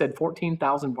think they said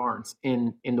 14,000 barns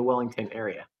in the Wellington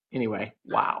area. Anyway,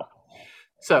 wow.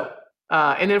 So,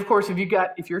 and then of course,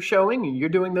 if you're showing and you're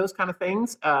doing those kind of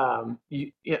things, or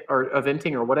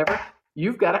eventing or whatever,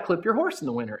 you've got to clip your horse in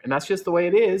the winter, and that's just the way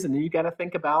it is. And then you got to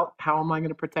think about how am I going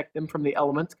to protect them from the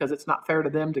elements, because it's not fair to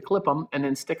them to clip them and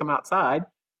then stick them outside.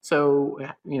 So,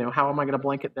 how am I going to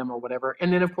blanket them or whatever?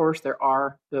 And then of course there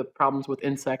are the problems with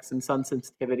insects and sun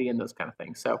sensitivity and those kind of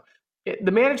things. So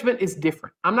the management is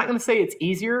different. I'm not going to say it's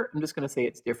easier. I'm just going to say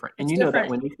it's different. And know that,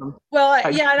 Wendy.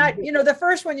 Well, yeah. And the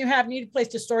first one you need a place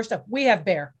to store stuff. We have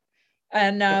bear.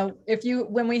 And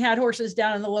when we had horses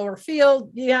down in the lower field,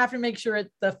 you have to make sure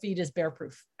the feed is bear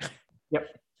proof. Yep.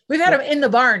 We've had them in the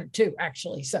barn too,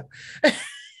 actually. So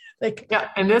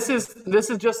and this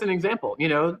is just an example.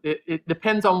 It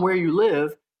depends on where you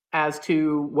live as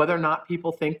to whether or not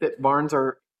people think that barns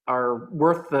are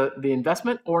worth the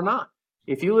investment or not.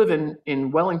 If you live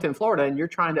in Wellington, Florida, and you're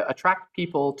trying to attract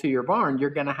people to your barn, you're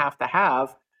going to have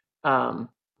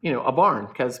a barn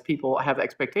because people have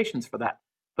expectations for that.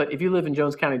 But if you live in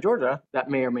Jones County, Georgia, that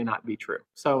may or may not be true.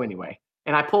 So anyway,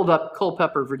 and I pulled up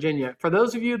Culpeper, Virginia. For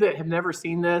those of you that have never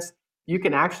seen this, you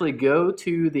can actually go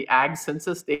to the Ag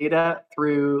Census data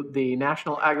through the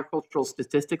National Agricultural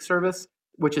Statistics Service,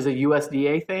 which is a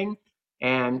USDA thing.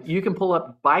 And you can pull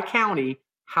up by county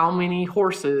how many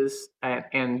horses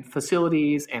and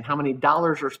facilities and how many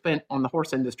dollars are spent on the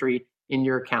horse industry in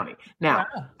your county. Now,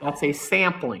 that's a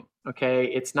sampling. Okay,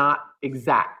 it's not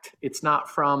exact. It's not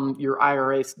from your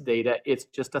IRS data. It's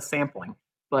just a sampling.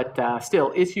 but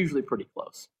still, it's usually pretty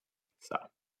close. So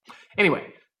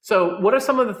anyway, so what are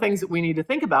some of the things that we need to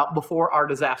think about before our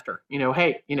disaster?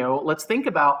 Hey, let's think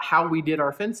about how we did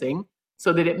our fencing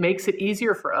so that it makes it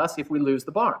easier for us if we lose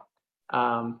the barn.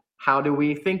 How do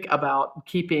we think about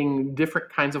keeping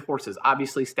different kinds of horses?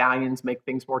 Obviously, stallions make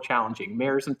things more challenging.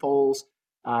 Mares and foals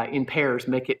in pairs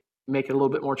make it a little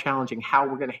bit more challenging. How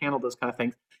we're going to handle those kind of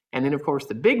things. And then, of course,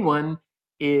 the big one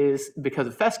is, because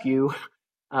of fescue,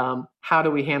 how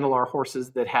do we handle our horses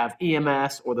that have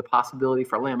EMS or the possibility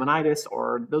for laminitis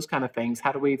or those kind of things?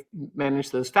 How do we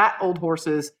manage those fat old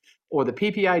horses or the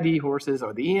PPID horses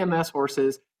or the EMS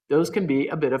horses? Those can be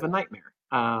a bit of a nightmare.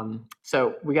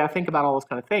 So we got to think about all those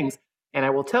kind of things. And I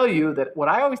will tell you that what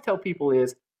I always tell people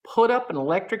is put up an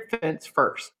electric fence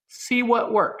first. See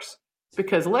what works,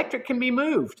 because electric can be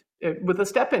moved with a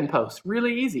step-in post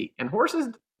really easy. And horses,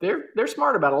 they're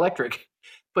smart about electric.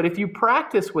 But if you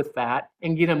practice with that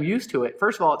and get them used to it,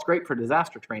 first of all, it's great for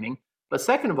disaster training. But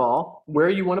second of all, where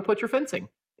you want to put your fencing.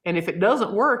 And if it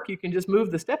doesn't work, you can just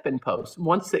move the step-in post.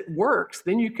 Once it works,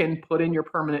 then you can put in your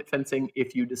permanent fencing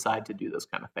if you decide to do those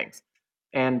kind of things.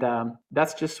 And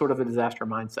that's just sort of a disaster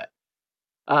mindset.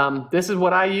 This is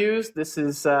what I use. This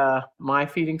is my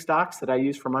feeding stocks that I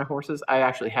use for my horses. I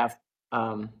actually have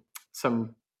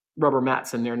some rubber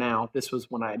mats in there now. This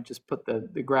was when I just put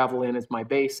the gravel in as my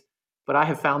base. But I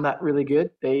have found that really good.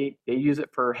 They use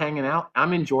it for hanging out.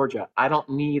 I'm in Georgia. I don't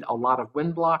need a lot of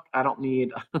wind block. I don't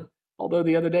need, although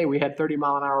the other day we had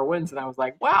 30-mile-an-hour winds, and I was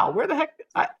like, wow, where the heck,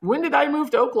 when did I move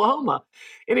to Oklahoma?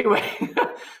 Anyway,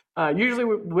 usually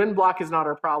wind block is not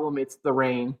our problem. It's the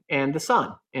rain and the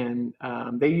sun. And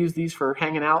they use these for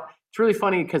hanging out. It's really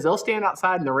funny because they'll stand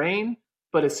outside in the rain,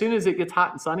 but as soon as it gets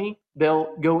hot and sunny,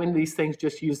 they'll go into these things,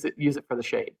 just use it for the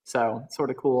shade. So it's sort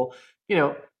of cool.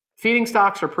 Feeding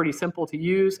stocks are pretty simple to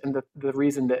use, and the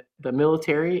reason that the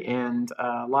military and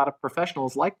a lot of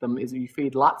professionals like them is you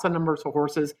feed lots of numbers of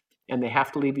horses, and they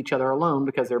have to leave each other alone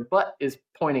because their butt is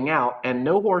pointing out, and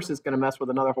no horse is going to mess with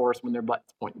another horse when their butt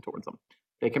is pointing towards them.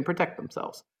 They can protect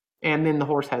themselves. And then the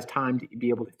horse has time to be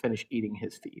able to finish eating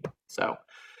his feed. So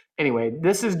anyway,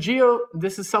 this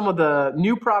is some of the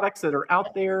new products that are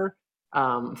out there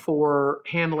for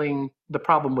handling the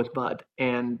problem with mud.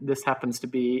 And this happens to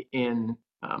be in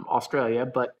Australia,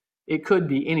 but it could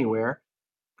be anywhere.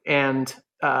 And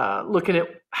looking at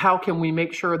how can we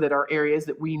make sure that our areas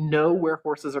that we know where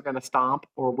horses are going to stomp,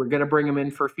 or we're going to bring them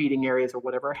in for feeding areas or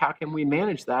whatever, how can we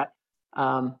manage that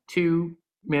to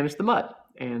manage the mud?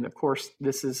 And of course,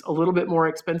 this is a little bit more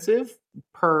expensive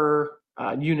per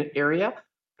unit area,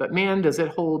 but man, does it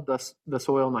hold the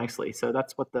soil nicely. So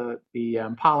that's what the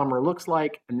polymer looks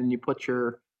like. And then you put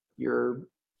your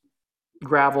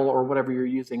gravel or whatever you're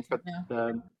using for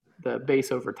the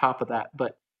base over top of that.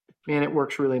 But man, it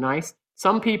works really nice.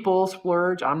 Some people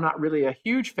splurge. I'm not really a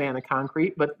huge fan of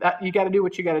concrete, but you got to do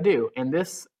what you got to do. And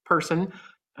this person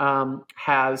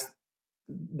has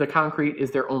the concrete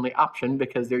is their only option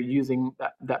because they're using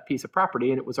that piece of property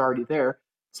and it was already there.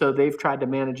 So they've tried to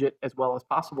manage it as well as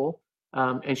possible.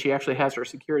 And she actually has her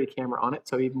security camera on it.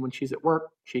 So even when she's at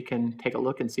work, she can take a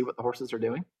look and see what the horses are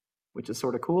doing, which is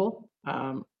sort of cool.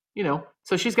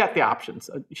 So she's got the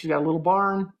options. She's got a little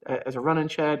barn as a run-in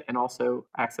shed and also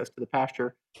access to the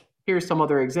pasture. Here's some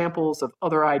other examples of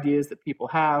other ideas that people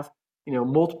have.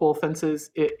 Multiple fences.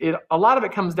 A lot of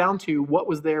it comes down to what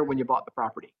was there when you bought the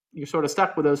property. You're sort of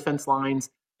stuck with those fence lines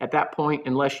at that point,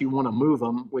 unless you want to move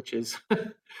them, which is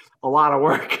a lot of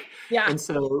work. Yeah.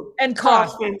 And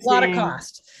cost, a lot of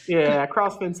cost. Yeah,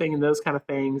 cross fencing and those kind of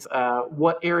things.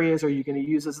 What areas are you going to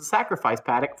use as a sacrifice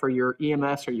paddock for your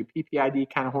EMS or your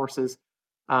PPID kind of horses?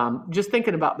 Just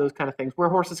thinking about those kind of things where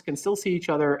horses can still see each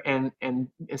other and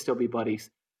still be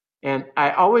buddies. And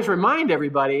I always remind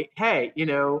everybody, hey,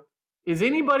 is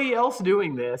anybody else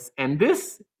doing this? And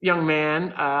this young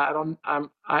man,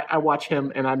 I watch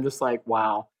him and I'm just like,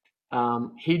 wow.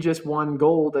 He just won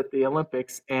gold at the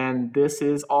Olympics, and this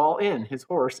is all in his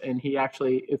horse. And he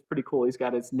actually, it's pretty cool. He's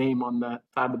got his name on the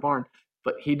side of the barn,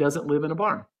 but he doesn't live in a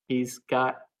barn. He's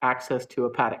got access to a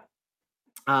paddock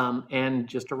and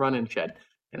just a run-in shed.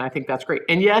 And I think that's great.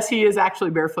 And yes, he is actually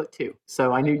barefoot too.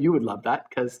 So I knew you would love that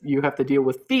because you have to deal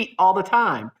with feet all the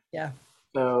time. Yeah.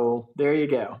 So there you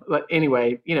go. But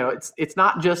anyway, it's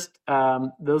not just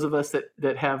those of us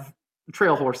that have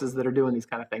trail horses that are doing these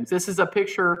kind of things. This is a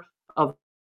picture of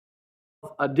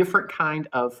a different kind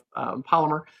of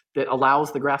polymer that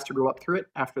allows the grass to grow up through it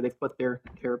after they've put their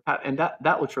and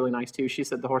that looks really nice too. She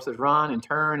said the horses run and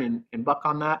turn and buck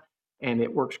on that, and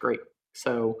it works great.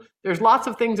 So there's lots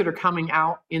of things that are coming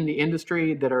out in the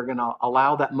industry that are going to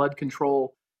allow that mud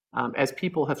control. as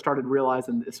people have started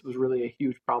realizing this was really a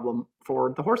huge problem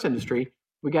for the horse industry,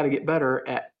 we got to get better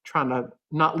at trying to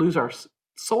not lose our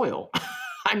soil.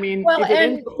 I mean, Well, if it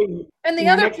ends up and the in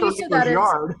your other next door piece of that neighbor's is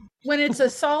yard. when it's a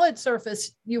solid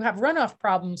surface, you have runoff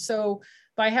problems. So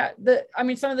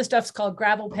some of the stuff's called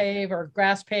gravel pave or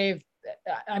grass pave.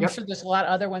 I'm Yep. sure there's a lot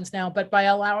of other ones now, but by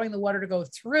allowing the water to go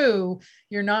through,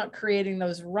 you're not creating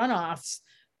those runoffs.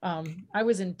 I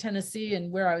was in Tennessee,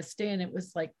 and where I was staying, it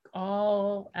was like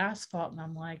all asphalt. And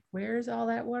I'm like, where's all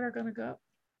that water going to go?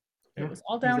 It was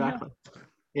all downhill.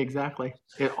 Exactly.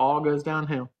 It all goes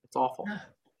downhill. It's awful.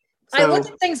 I look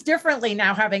at things differently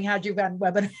now, having had you on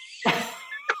webinar.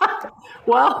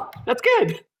 Well, that's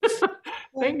good.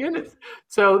 Thank goodness.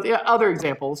 So yeah, other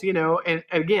examples, and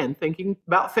again, thinking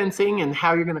about fencing and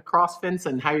how you're going to cross fence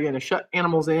and how you're going to shut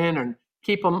animals in and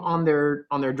keep them on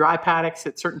their dry paddocks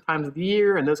at certain times of the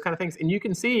year and those kind of things. And you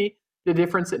can see the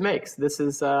difference it makes. This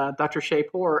is Dr. Shea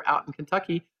Poor out in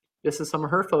Kentucky. This is some of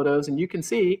her photos, and you can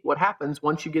see what happens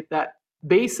once you get that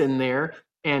base in there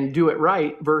and do it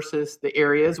right versus the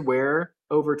areas where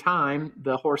over time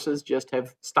the horses just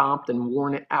have stomped and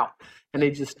worn it out and they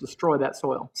just destroy that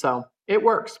soil. So it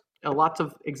works. Lots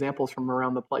of examples from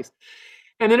around the place.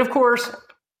 And then of course,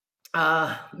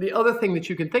 the other thing that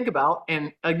you can think about,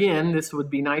 and again, this would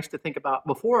be nice to think about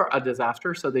before a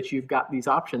disaster so that you've got these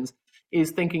options, is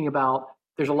thinking about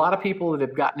there's a lot of people that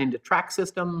have gotten into track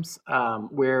systems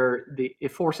where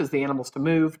it forces the animals to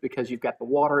move because you've got the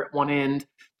water at one end,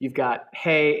 you've got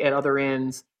hay at other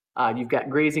ends, you've got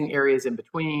grazing areas in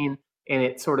between, and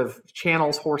it sort of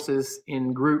channels horses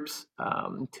in groups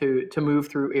to move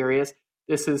through areas.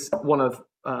 This is one of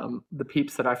the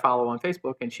peeps that I follow on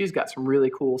Facebook, and she's got some really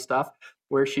cool stuff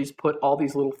where she's put all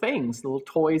these little things, little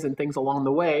toys and things along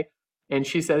the way. And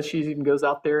she says she even goes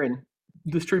out there and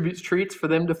distributes treats for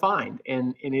them to find,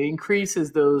 and it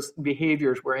increases those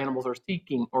behaviors where animals are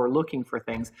seeking or looking for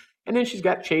things. And then she's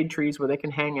got shade trees where they can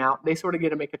hang out. They sort of get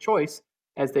to make a choice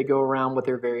as they go around with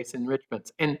their various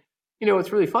enrichments. And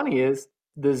what's really funny is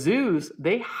the zoos,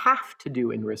 they have to do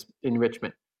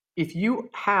enrichment. If you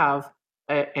have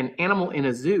an animal in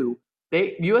a zoo,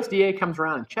 USDA comes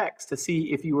around and checks to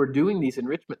see if you are doing these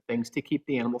enrichment things to keep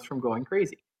the animals from going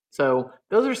crazy. So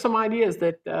those are some ideas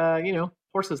that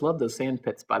horses love those sand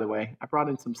pits, by the way. I brought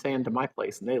in some sand to my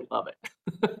place and they love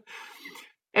it.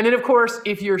 And then, of course,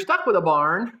 if you're stuck with a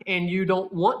barn and you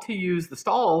don't want to use the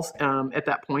stalls at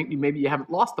that point, maybe you haven't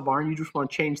lost the barn, you just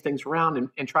want to change things around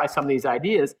and try some of these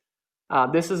ideas.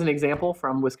 This is an example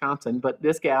from Wisconsin, but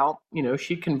this gal,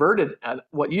 she converted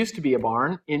what used to be a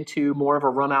barn into more of a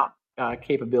run-out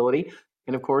capability.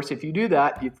 And of course, if you do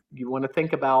that, you want to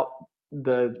think about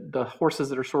the horses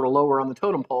that are sort of lower on the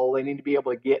totem pole. They need to be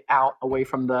able to get out away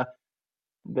from the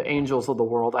angels of the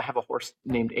world. I have a horse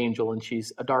named Angel, and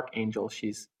she's a dark angel.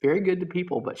 She's very good to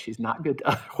people, but she's not good to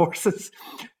other horses.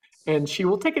 And she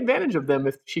will take advantage of them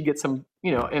if she gets some,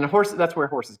 and that's where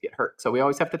horses get hurt. So we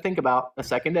always have to think about a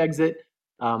second exit,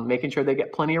 making sure they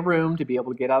get plenty of room to be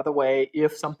able to get out of the way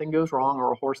if something goes wrong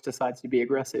or a horse decides to be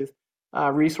aggressive,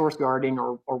 resource guarding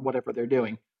or whatever they're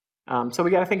doing. So we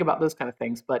got to think about those kind of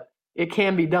things, but it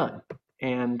can be done.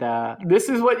 And this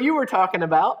is what you were talking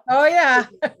about. Oh, yeah.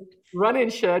 Run-in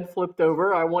shed flipped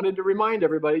over. I wanted to remind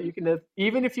everybody, you can have,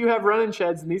 even if you have run-in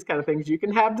sheds and these kind of things, you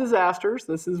can have disasters.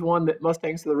 This is one that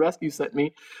Mustangs to the Rescue sent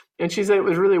me. And she said it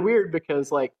was really weird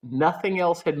because nothing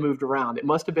else had moved around. It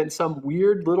must have been some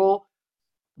weird little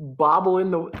bobble in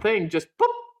the thing, just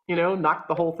boop, knocked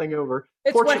the whole thing over.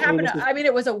 It's what happened.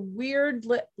 It was a weird,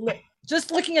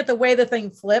 just looking at the way the thing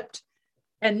flipped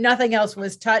and nothing else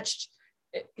was touched.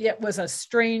 It was a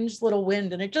strange little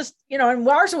wind, and it just, and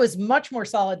ours was much more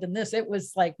solid than this. It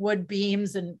was like wood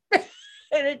beams and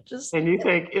it just. And you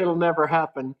think it'll never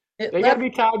happen. They got to be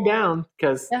tied down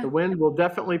because the wind will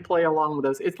definitely play along with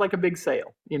us. It's like a big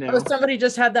sail, Oh, somebody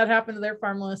just had that happen to their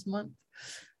farm last month.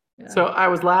 Yeah. So I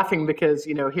was laughing because,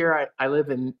 here I live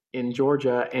in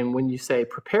Georgia, and when you say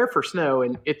prepare for snow,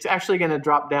 and it's actually going to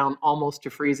drop down almost to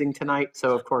freezing tonight.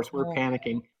 So of course we're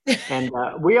panicking. And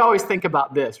we always think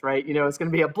about this, right? It's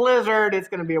going to be a blizzard, it's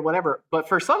going to be a whatever. But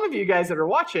for some of you guys that are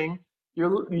watching,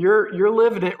 you're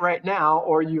living it right now,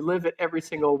 or you live it every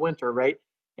single winter, right?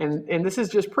 And this is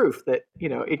just proof that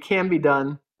it can be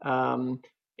done, and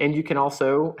you can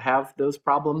also have those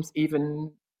problems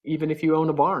even if you own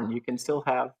a barn. You can still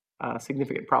have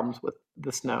significant problems with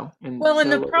the snow. And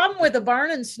the problem with the barn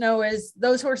and snow is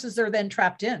those horses are then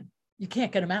trapped in. You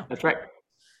can't get them out. That's right.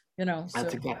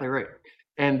 That's exactly right.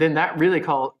 And then that really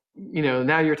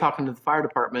now you're talking to the fire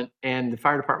department, and the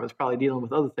fire department is probably dealing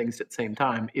with other things at the same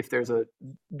time. If there's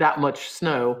that much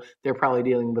snow, they're probably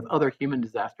dealing with other human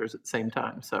disasters at the same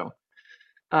time. So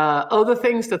Other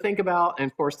things to think about, and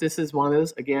of course, this is one of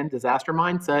those, again, disaster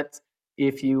mindsets.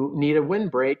 If you need a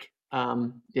windbreak,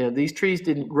 these trees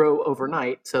didn't grow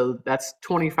overnight. So that's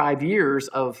 25 years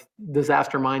of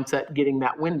disaster mindset, getting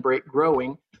that windbreak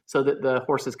growing so that the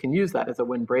horses can use that as a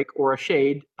windbreak or a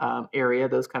shade area,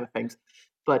 those kind of things.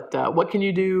 But what can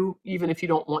you do even if you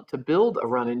don't want to build a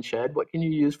run-in shed? What can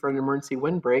you use for an emergency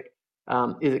windbreak?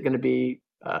 Is it going to be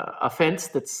a fence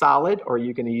that's solid, or are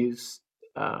you going to use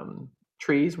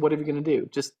trees? What are you going to do?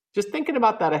 Just thinking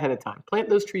about that ahead of time. Plant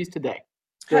those trees today.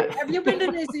 Have you been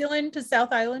to New Zealand, to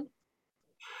South Island?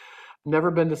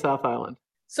 Never been to South Island.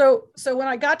 So when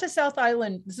I got to South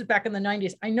Island, this is back in the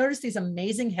 90s, I noticed these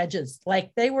amazing hedges.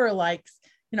 Like they were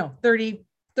 30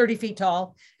 feet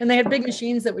tall, and they had big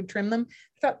machines that would trim them.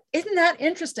 I thought, isn't that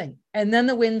interesting? And then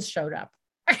the winds showed up.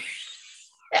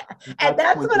 And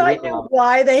that's when I knew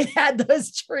why they had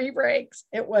those tree breaks.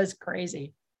 It was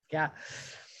crazy. Yeah.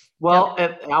 Well,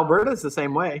 Alberta's the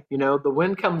same way. The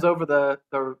wind comes over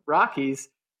the Rockies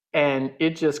and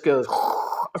it just goes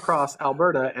across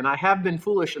Alberta. And I have been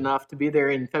foolish enough to be there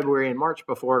in February and March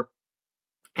before.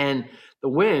 And the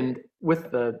wind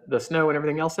with the snow and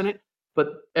everything else in it,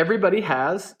 but everybody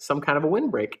has some kind of a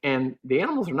windbreak. And the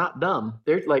animals are not dumb.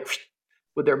 They're like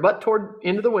with their butt toward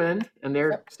into the wind, and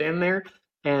they're standing there.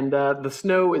 And the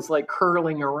snow is like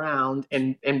curling around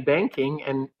and banking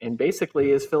and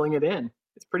basically is filling it in.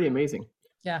 It's pretty amazing.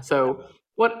 Yeah. So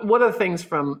what are the things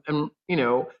from,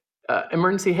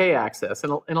 emergency hay access?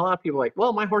 And a lot of people are like,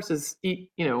 well, my horses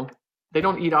eat, they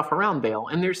don't eat off a round bale.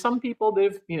 And there's some people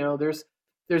there's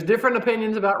different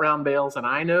opinions about round bales. And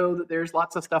I know that there's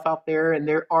lots of stuff out there, and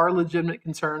there are legitimate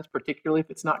concerns, particularly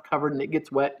if it's not covered and it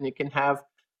gets wet and it can have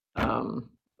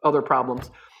other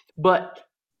problems. But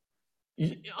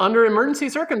under emergency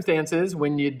circumstances,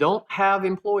 when you don't have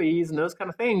employees and those kind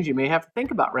of things, you may have to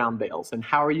think about round bales and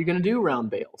how are you going to do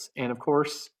round bales? And of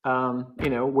course,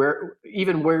 where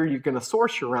you're going to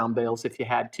source your round bales if you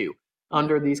had to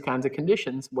under these kinds of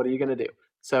conditions, what are you going to do?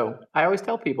 So I always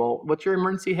tell people, what's your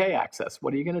emergency hay access?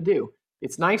 What are you going to do?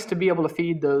 It's nice to be able to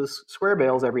feed those square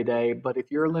bales every day, but if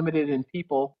you're limited in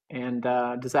people and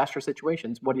disaster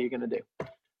situations, what are you going to do?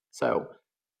 So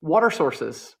water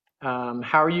sources,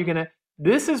 how are you going to?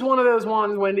 This is one of those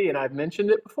ones, Wendy, and I've mentioned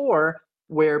it before,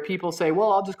 where people say,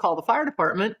 well, I'll just call the fire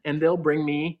department and they'll bring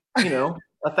me,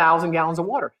 1,000 gallons of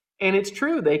water. And it's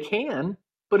true, they can.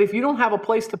 But if you don't have a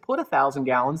place to put 1,000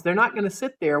 gallons, they're not going to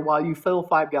sit there while you fill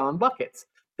 5-gallon buckets.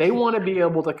 They want to be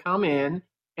able to come in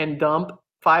and dump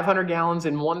 500 gallons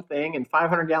in one thing and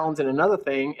 500 gallons in another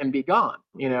thing and be gone.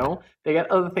 They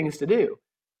got other things to do.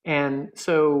 And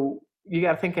so you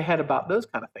got to think ahead about those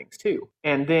kind of things too.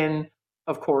 And then,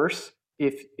 of course,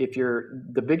 if you're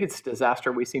the biggest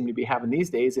disaster we seem to be having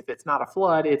these days, if it's not a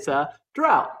flood, it's a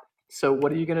drought. So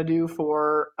what are you going to do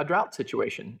for a drought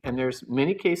situation? And there's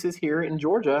many cases here in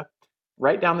Georgia,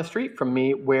 right down the street from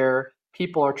me, where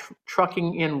people are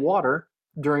trucking in water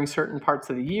during certain parts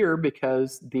of the year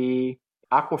because the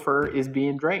aquifer is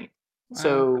being drained. Wow.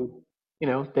 So,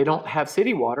 they don't have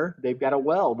city water. They've got a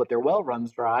well, but their well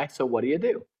runs dry. So what do you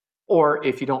do? Or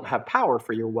if you don't have power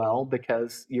for your well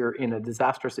because you're in a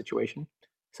disaster situation.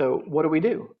 So what do we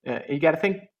do? You got to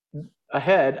think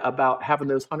ahead about having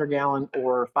those 100-gallon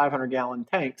or 500-gallon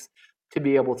tanks to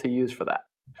be able to use for that,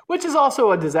 which is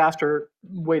also a disaster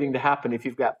waiting to happen if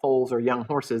you've got foals or young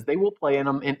horses. They will play in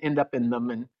them and end up in them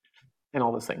and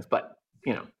all those things. But,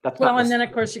 that's well, and then,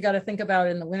 of course, you got to think about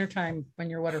in the wintertime when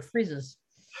your water freezes.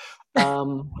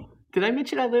 Did I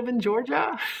mention I live in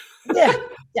Georgia? Yeah.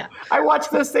 I watch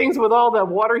those things with all the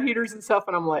water heaters and stuff,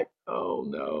 and I'm like, oh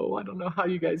no, I don't know how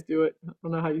you guys do it. I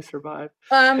don't know how you survive.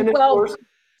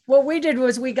 What we did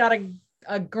was we got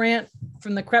a grant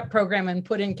from the CREP program and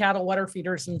put in cattle water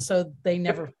feeders, and so they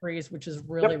never freeze, which is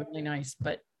really, really nice.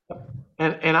 But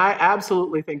and I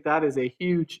absolutely think that is a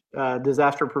huge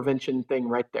disaster prevention thing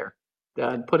right there.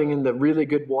 Putting in the really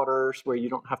good waters where you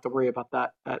don't have to worry about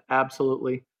that.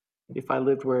 Absolutely. If I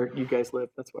lived where you guys live,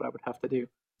 that's what I would have to do.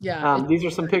 Yeah. These are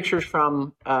some pictures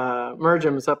from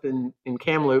Mergem's up in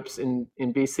Kamloops in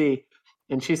BC,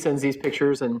 and she sends these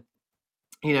pictures, and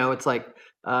it's like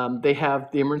they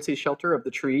have the emergency shelter of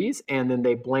the trees, and then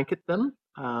they blanket them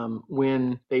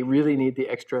when they really need the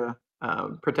extra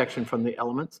protection from the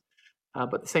elements.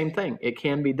 But the same thing, it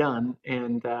can be done,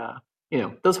 and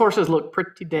those horses look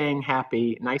pretty dang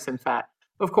happy, nice and fat.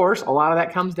 Of course, a lot of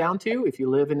that comes down to if you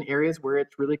live in areas where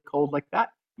it's really cold like that,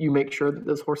 you make sure that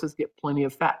those horses get plenty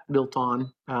of fat built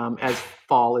on as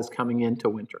fall is coming into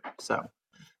winter. So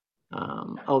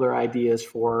other ideas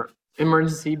for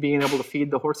emergency, being able to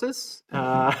feed the horses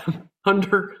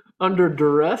under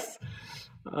duress.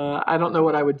 I don't know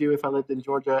what I would do if I lived in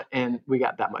Georgia and we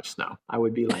got that much snow. I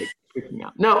would be like freaking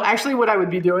out. No, actually, what I would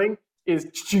be doing is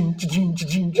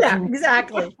Yeah,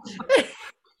 exactly.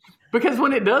 because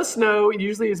when it does snow, it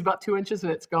usually is about 2 inches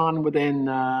and it's gone within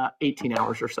 18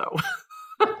 hours or so.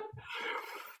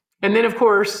 And then, of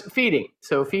course, feeding.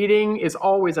 So feeding is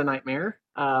always a nightmare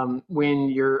when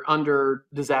you're under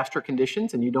disaster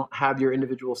conditions and you don't have your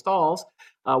individual stalls.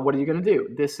 What are you going to do?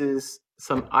 This is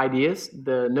some ideas.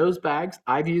 The nose bags.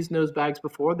 I've used nose bags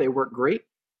before. They work great.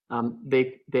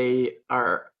 They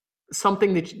are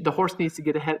something that the horse needs to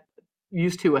get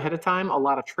used to ahead of time. A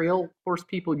lot of trail horse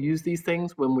people use these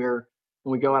things when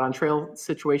we go out on trail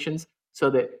situations,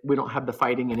 so that we don't have the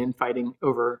fighting and infighting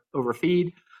over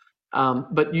feed.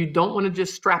 But you don't want to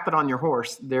just strap it on your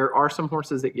horse. There are some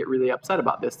horses that get really upset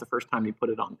about this the first time you put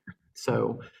it on there.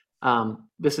 So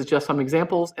this is just some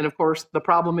examples. And of course, the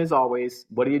problem is always,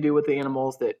 what do you do with the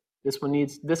animals that this one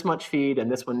needs this much feed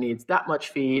and this one needs that much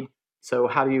feed? So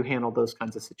how do you handle those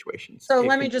kinds of situations? So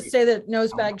let me just say that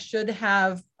nose bags should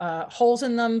have holes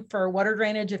in them for water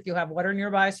drainage if you have water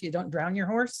nearby, so you don't drown your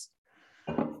horse.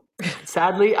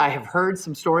 Sadly, I have heard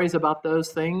some stories about those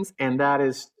things, and that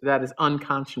is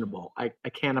unconscionable. I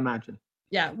can't imagine.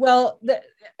 Yeah, well,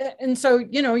 and so,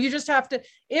 you just have to,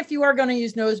 if you are going to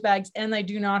use nose bags and they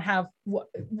do not have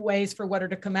ways for water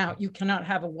to come out, you cannot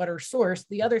have a water source.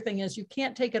 The other thing is you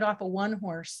can't take it off of one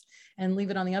horse and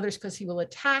leave it on the others, because he will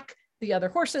attack the other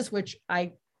horses, which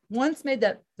I once made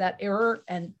that error,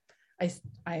 and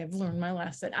I have learned my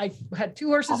lesson. I had 2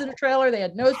 horses in a trailer. They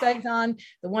had nose bags on.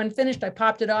 The one finished, I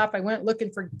popped it off. I went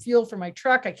looking for fuel for my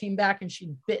truck. I came back and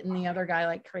she'd bitten the other guy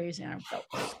like crazy. And I felt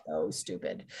so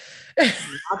stupid.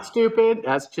 Not stupid.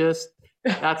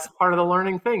 That's part of the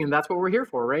learning thing. And that's what we're here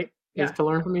for, right? Yeah. Is to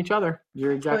learn from each other.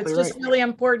 You're exactly right. It's just really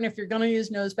important if you're going to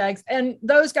use nose bags. And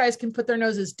those guys can put their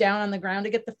noses down on the ground to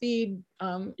get the feed.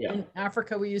 In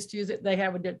Africa, we used to use it. They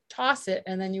had to toss it,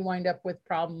 and then you wind up with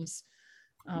problems.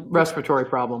 Respiratory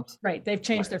problems. Right. They've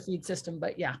changed their feed system,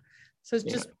 but yeah. So it's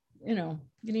just, you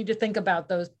need to think about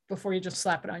those before you just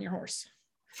slap it on your horse.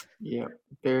 Yeah,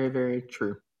 very, very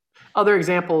true. Other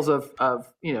examples of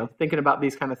thinking about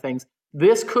these kind of things.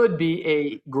 This could be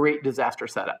a great disaster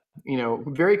setup.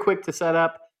 Very quick to set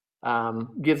up,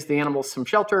 gives the animals some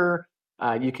shelter.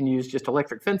 You can use just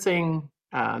electric fencing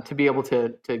to be able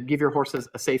to give your horses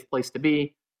a safe place to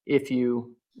be if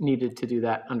you needed to do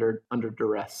that under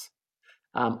duress.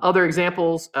 Other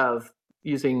examples of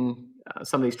using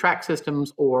some of these track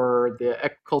systems or the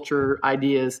agriculture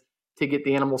ideas to get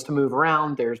the animals to move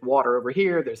around. There's water over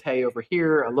here, there's hay over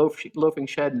here, a loafing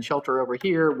shed and shelter over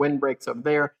here, windbreaks over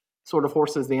there, sort of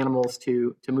forces the animals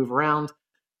to move around.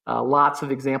 Lots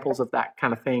of examples of that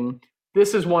kind of thing.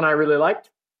 This is one I really liked.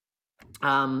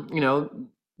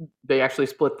 They actually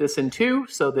split this in 2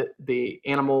 so that the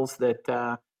animals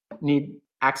that need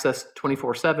access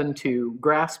 24/7 to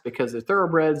grass because they're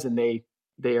thoroughbreds and they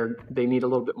need a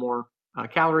little bit more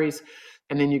calories.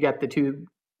 And then you got the 2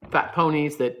 fat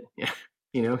ponies that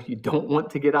you don't want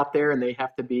to get out there, and they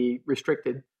have to be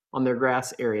restricted on their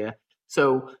grass area.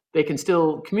 So they can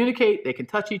still communicate, they can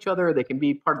touch each other, they can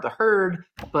be part of the herd,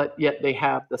 but yet they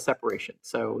have the separation.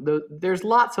 So there's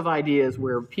lots of ideas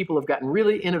where people have gotten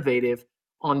really innovative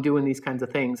on doing these kinds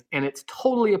of things, and it's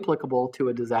totally applicable to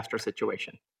a disaster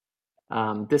situation.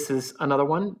 This is another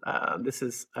one. This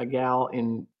is a gal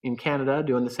in Canada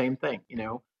doing the same thing.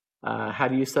 How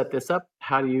do you set this up?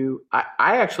 I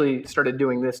actually started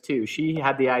doing this too. She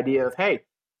had the idea of, hey,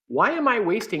 why am I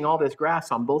wasting all this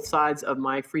grass on both sides of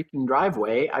my freaking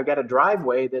driveway? I've got a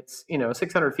driveway that's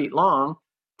 600 feet long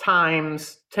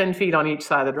times 10 feet on each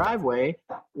side of the driveway.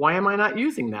 Why am I not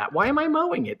using that? Why am I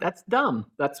mowing it? That's dumb.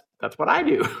 That's what I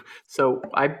do. So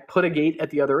I put a gate at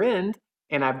the other end,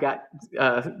 and I've got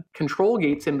control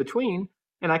gates in between,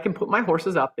 and I can put my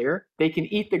horses out there. They can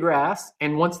eat the grass,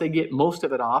 and once they get most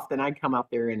of it off, then I come out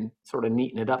there and sort of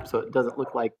neaten it up so it doesn't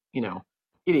look like,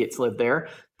 idiots live there.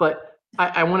 But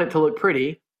I want it to look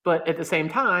pretty. But at the same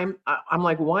time, I'm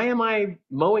like, why am I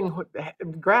mowing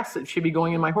grass that should be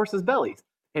going in my horses' bellies?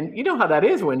 And you know how that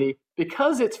is, Wendy.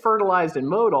 Because it's fertilized and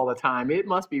mowed all the time, it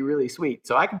must be really sweet.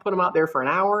 So I can put them out there for an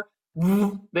hour.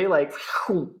 They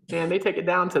they take it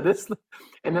down to this,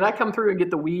 and then I come through and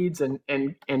get the weeds and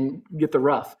get the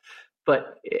rough,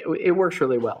 but it works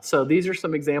really well. So these are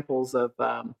some examples of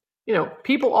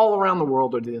people all around the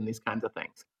world are doing these kinds of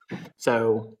things.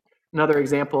 So another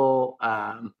example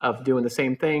of doing the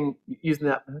same thing, using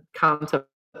that concept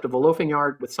of a loafing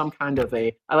yard with some kind of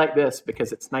I like this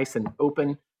because it's nice and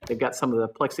open. They've got some of the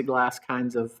plexiglass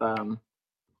kinds of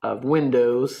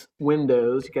windows.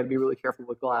 You got to be really careful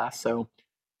with glass. So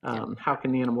How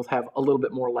can the animals have a little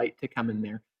bit more light to come in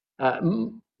there?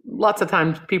 Lots of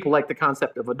times people like the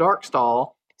concept of a dark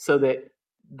stall so that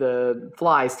the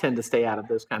flies tend to stay out of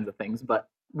those kinds of things, but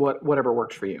whatever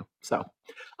works for you. So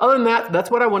other than that, that's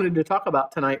what I wanted to talk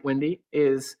about tonight, Wendy,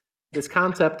 is this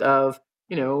concept of,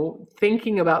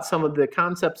 thinking about some of the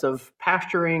concepts of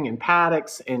pasturing and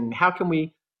paddocks and how can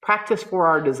we practice for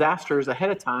our disasters ahead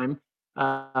of time,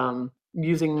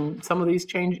 using some of these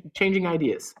changing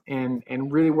ideas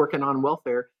and really working on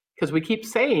welfare, because we keep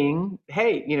saying,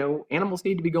 hey, animals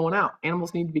need to be going out.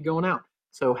 Animals need to be going out.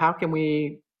 So how can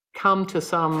we come to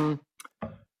some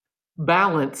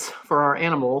balance for our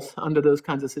animals under those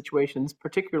kinds of situations,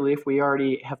 particularly if we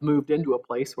already have moved into a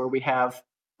place where we have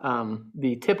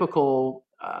the typical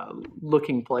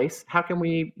looking place? How can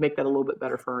we make that a little bit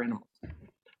better for our animals?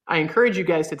 I encourage you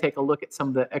guys to take a look at some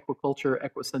of the equiculture,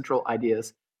 equicentral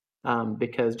ideas,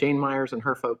 because Jane Myers and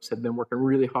her folks have been working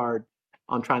really hard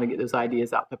on trying to get those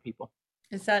ideas out to people.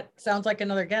 Sounds like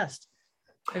another guest.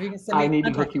 If you can send me I need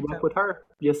to hook you up with her.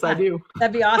 Yes, I do.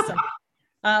 That'd be awesome.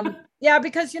 Yeah,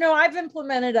 because, I've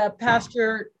implemented a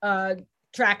pasture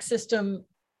track system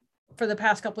for the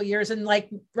past couple of years. And like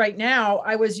right now,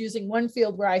 I was using one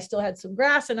field where I still had some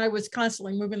grass and I was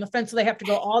constantly moving the fence. So they have to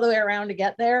go all the way around to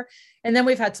get there. And then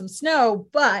we've had some snow,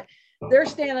 but they're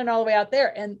standing all the way out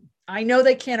there. And I know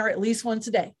they canter at least once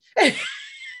a day.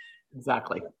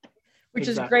 Exactly. Which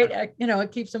is great.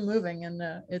 It keeps them moving and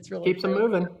it's really keeps them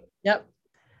moving.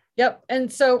 Yep.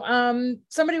 And so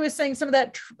somebody was saying some of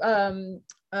that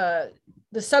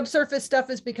the subsurface stuff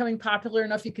is becoming popular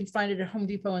enough. You can find it at Home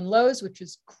Depot and Lowe's, which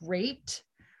is great.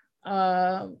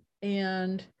 Okay,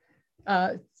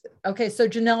 so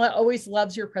Janella always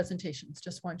loves your presentations.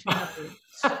 Just want you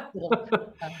to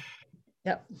know.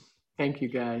 Yep. Thank you,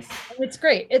 guys. It's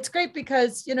great. It's great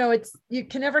because, you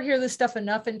can never hear this stuff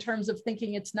enough in terms of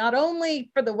thinking it's not only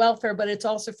for the welfare, but it's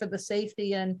also for the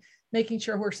safety and making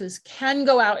sure horses can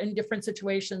go out in different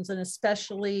situations, and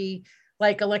especially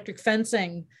like electric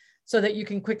fencing, so that you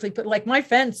can quickly put, like my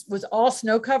fence was all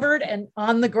snow covered and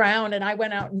on the ground, and I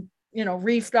went out and,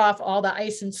 reefed off all the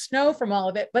ice and snow from all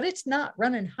of it, but it's not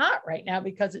running hot right now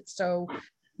because it's so,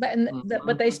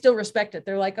 but they still respect it.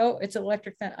 They're like, oh, it's an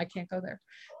electric fence, I can't go there.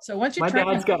 So once you my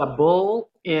dad's got a bull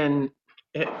in,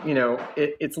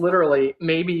 it's literally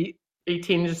maybe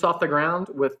 18 inches off the ground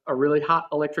with a really hot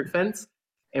electric fence.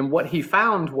 And what he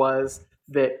found was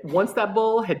that once that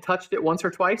bull had touched it once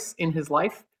or twice in his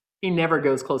life, he never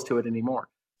goes close to it anymore.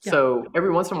 Yeah. So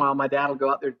every once in a while, my dad will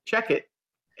go out there to check it.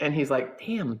 And he's like,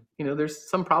 damn, there's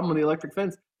some problem with the electric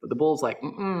fence. But the bull's like,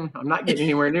 I'm not getting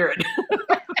anywhere near it.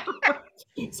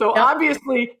 So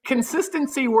obviously,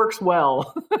 consistency works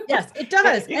well. Yes, it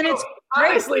does. And it's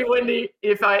honestly, Wendy,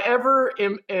 if I ever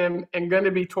am going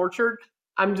to be tortured,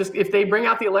 if they bring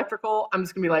out the electrical, I'm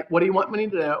just gonna be like, what do you want me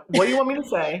to know? What do you want me to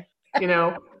say?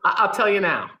 I'll tell you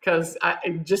now, because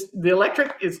the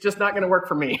electric is just not going to work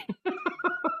for me.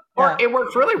 Or it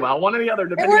works really well, one or the other.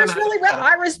 It works really well.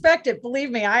 I respect it.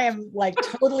 Believe me, I am like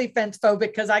totally fence phobic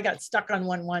because I got stuck on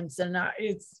one once, and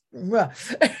it's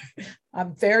rough.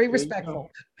 I'm very respectful.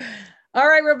 All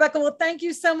right, Rebecca. Well, thank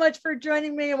you so much for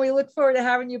joining me, and we look forward to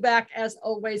having you back as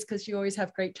always, because you always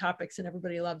have great topics and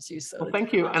everybody loves you. So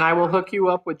thank you, and I will hook you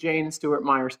up with Jane and Stuart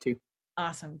Myers too.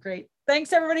 Awesome. Great.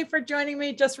 Thanks everybody for joining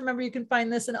me. Just remember, you can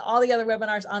find this and all the other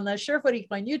webinars on the Surefoot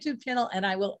Equine YouTube channel, and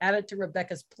I will add it to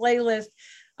Rebecca's playlist.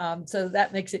 So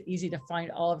that makes it easy to find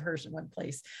all of hers in one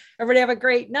place. Everybody have a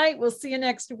great night. We'll see you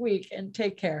next week, and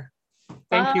take care.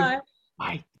 Thank Bye. you.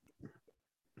 Bye.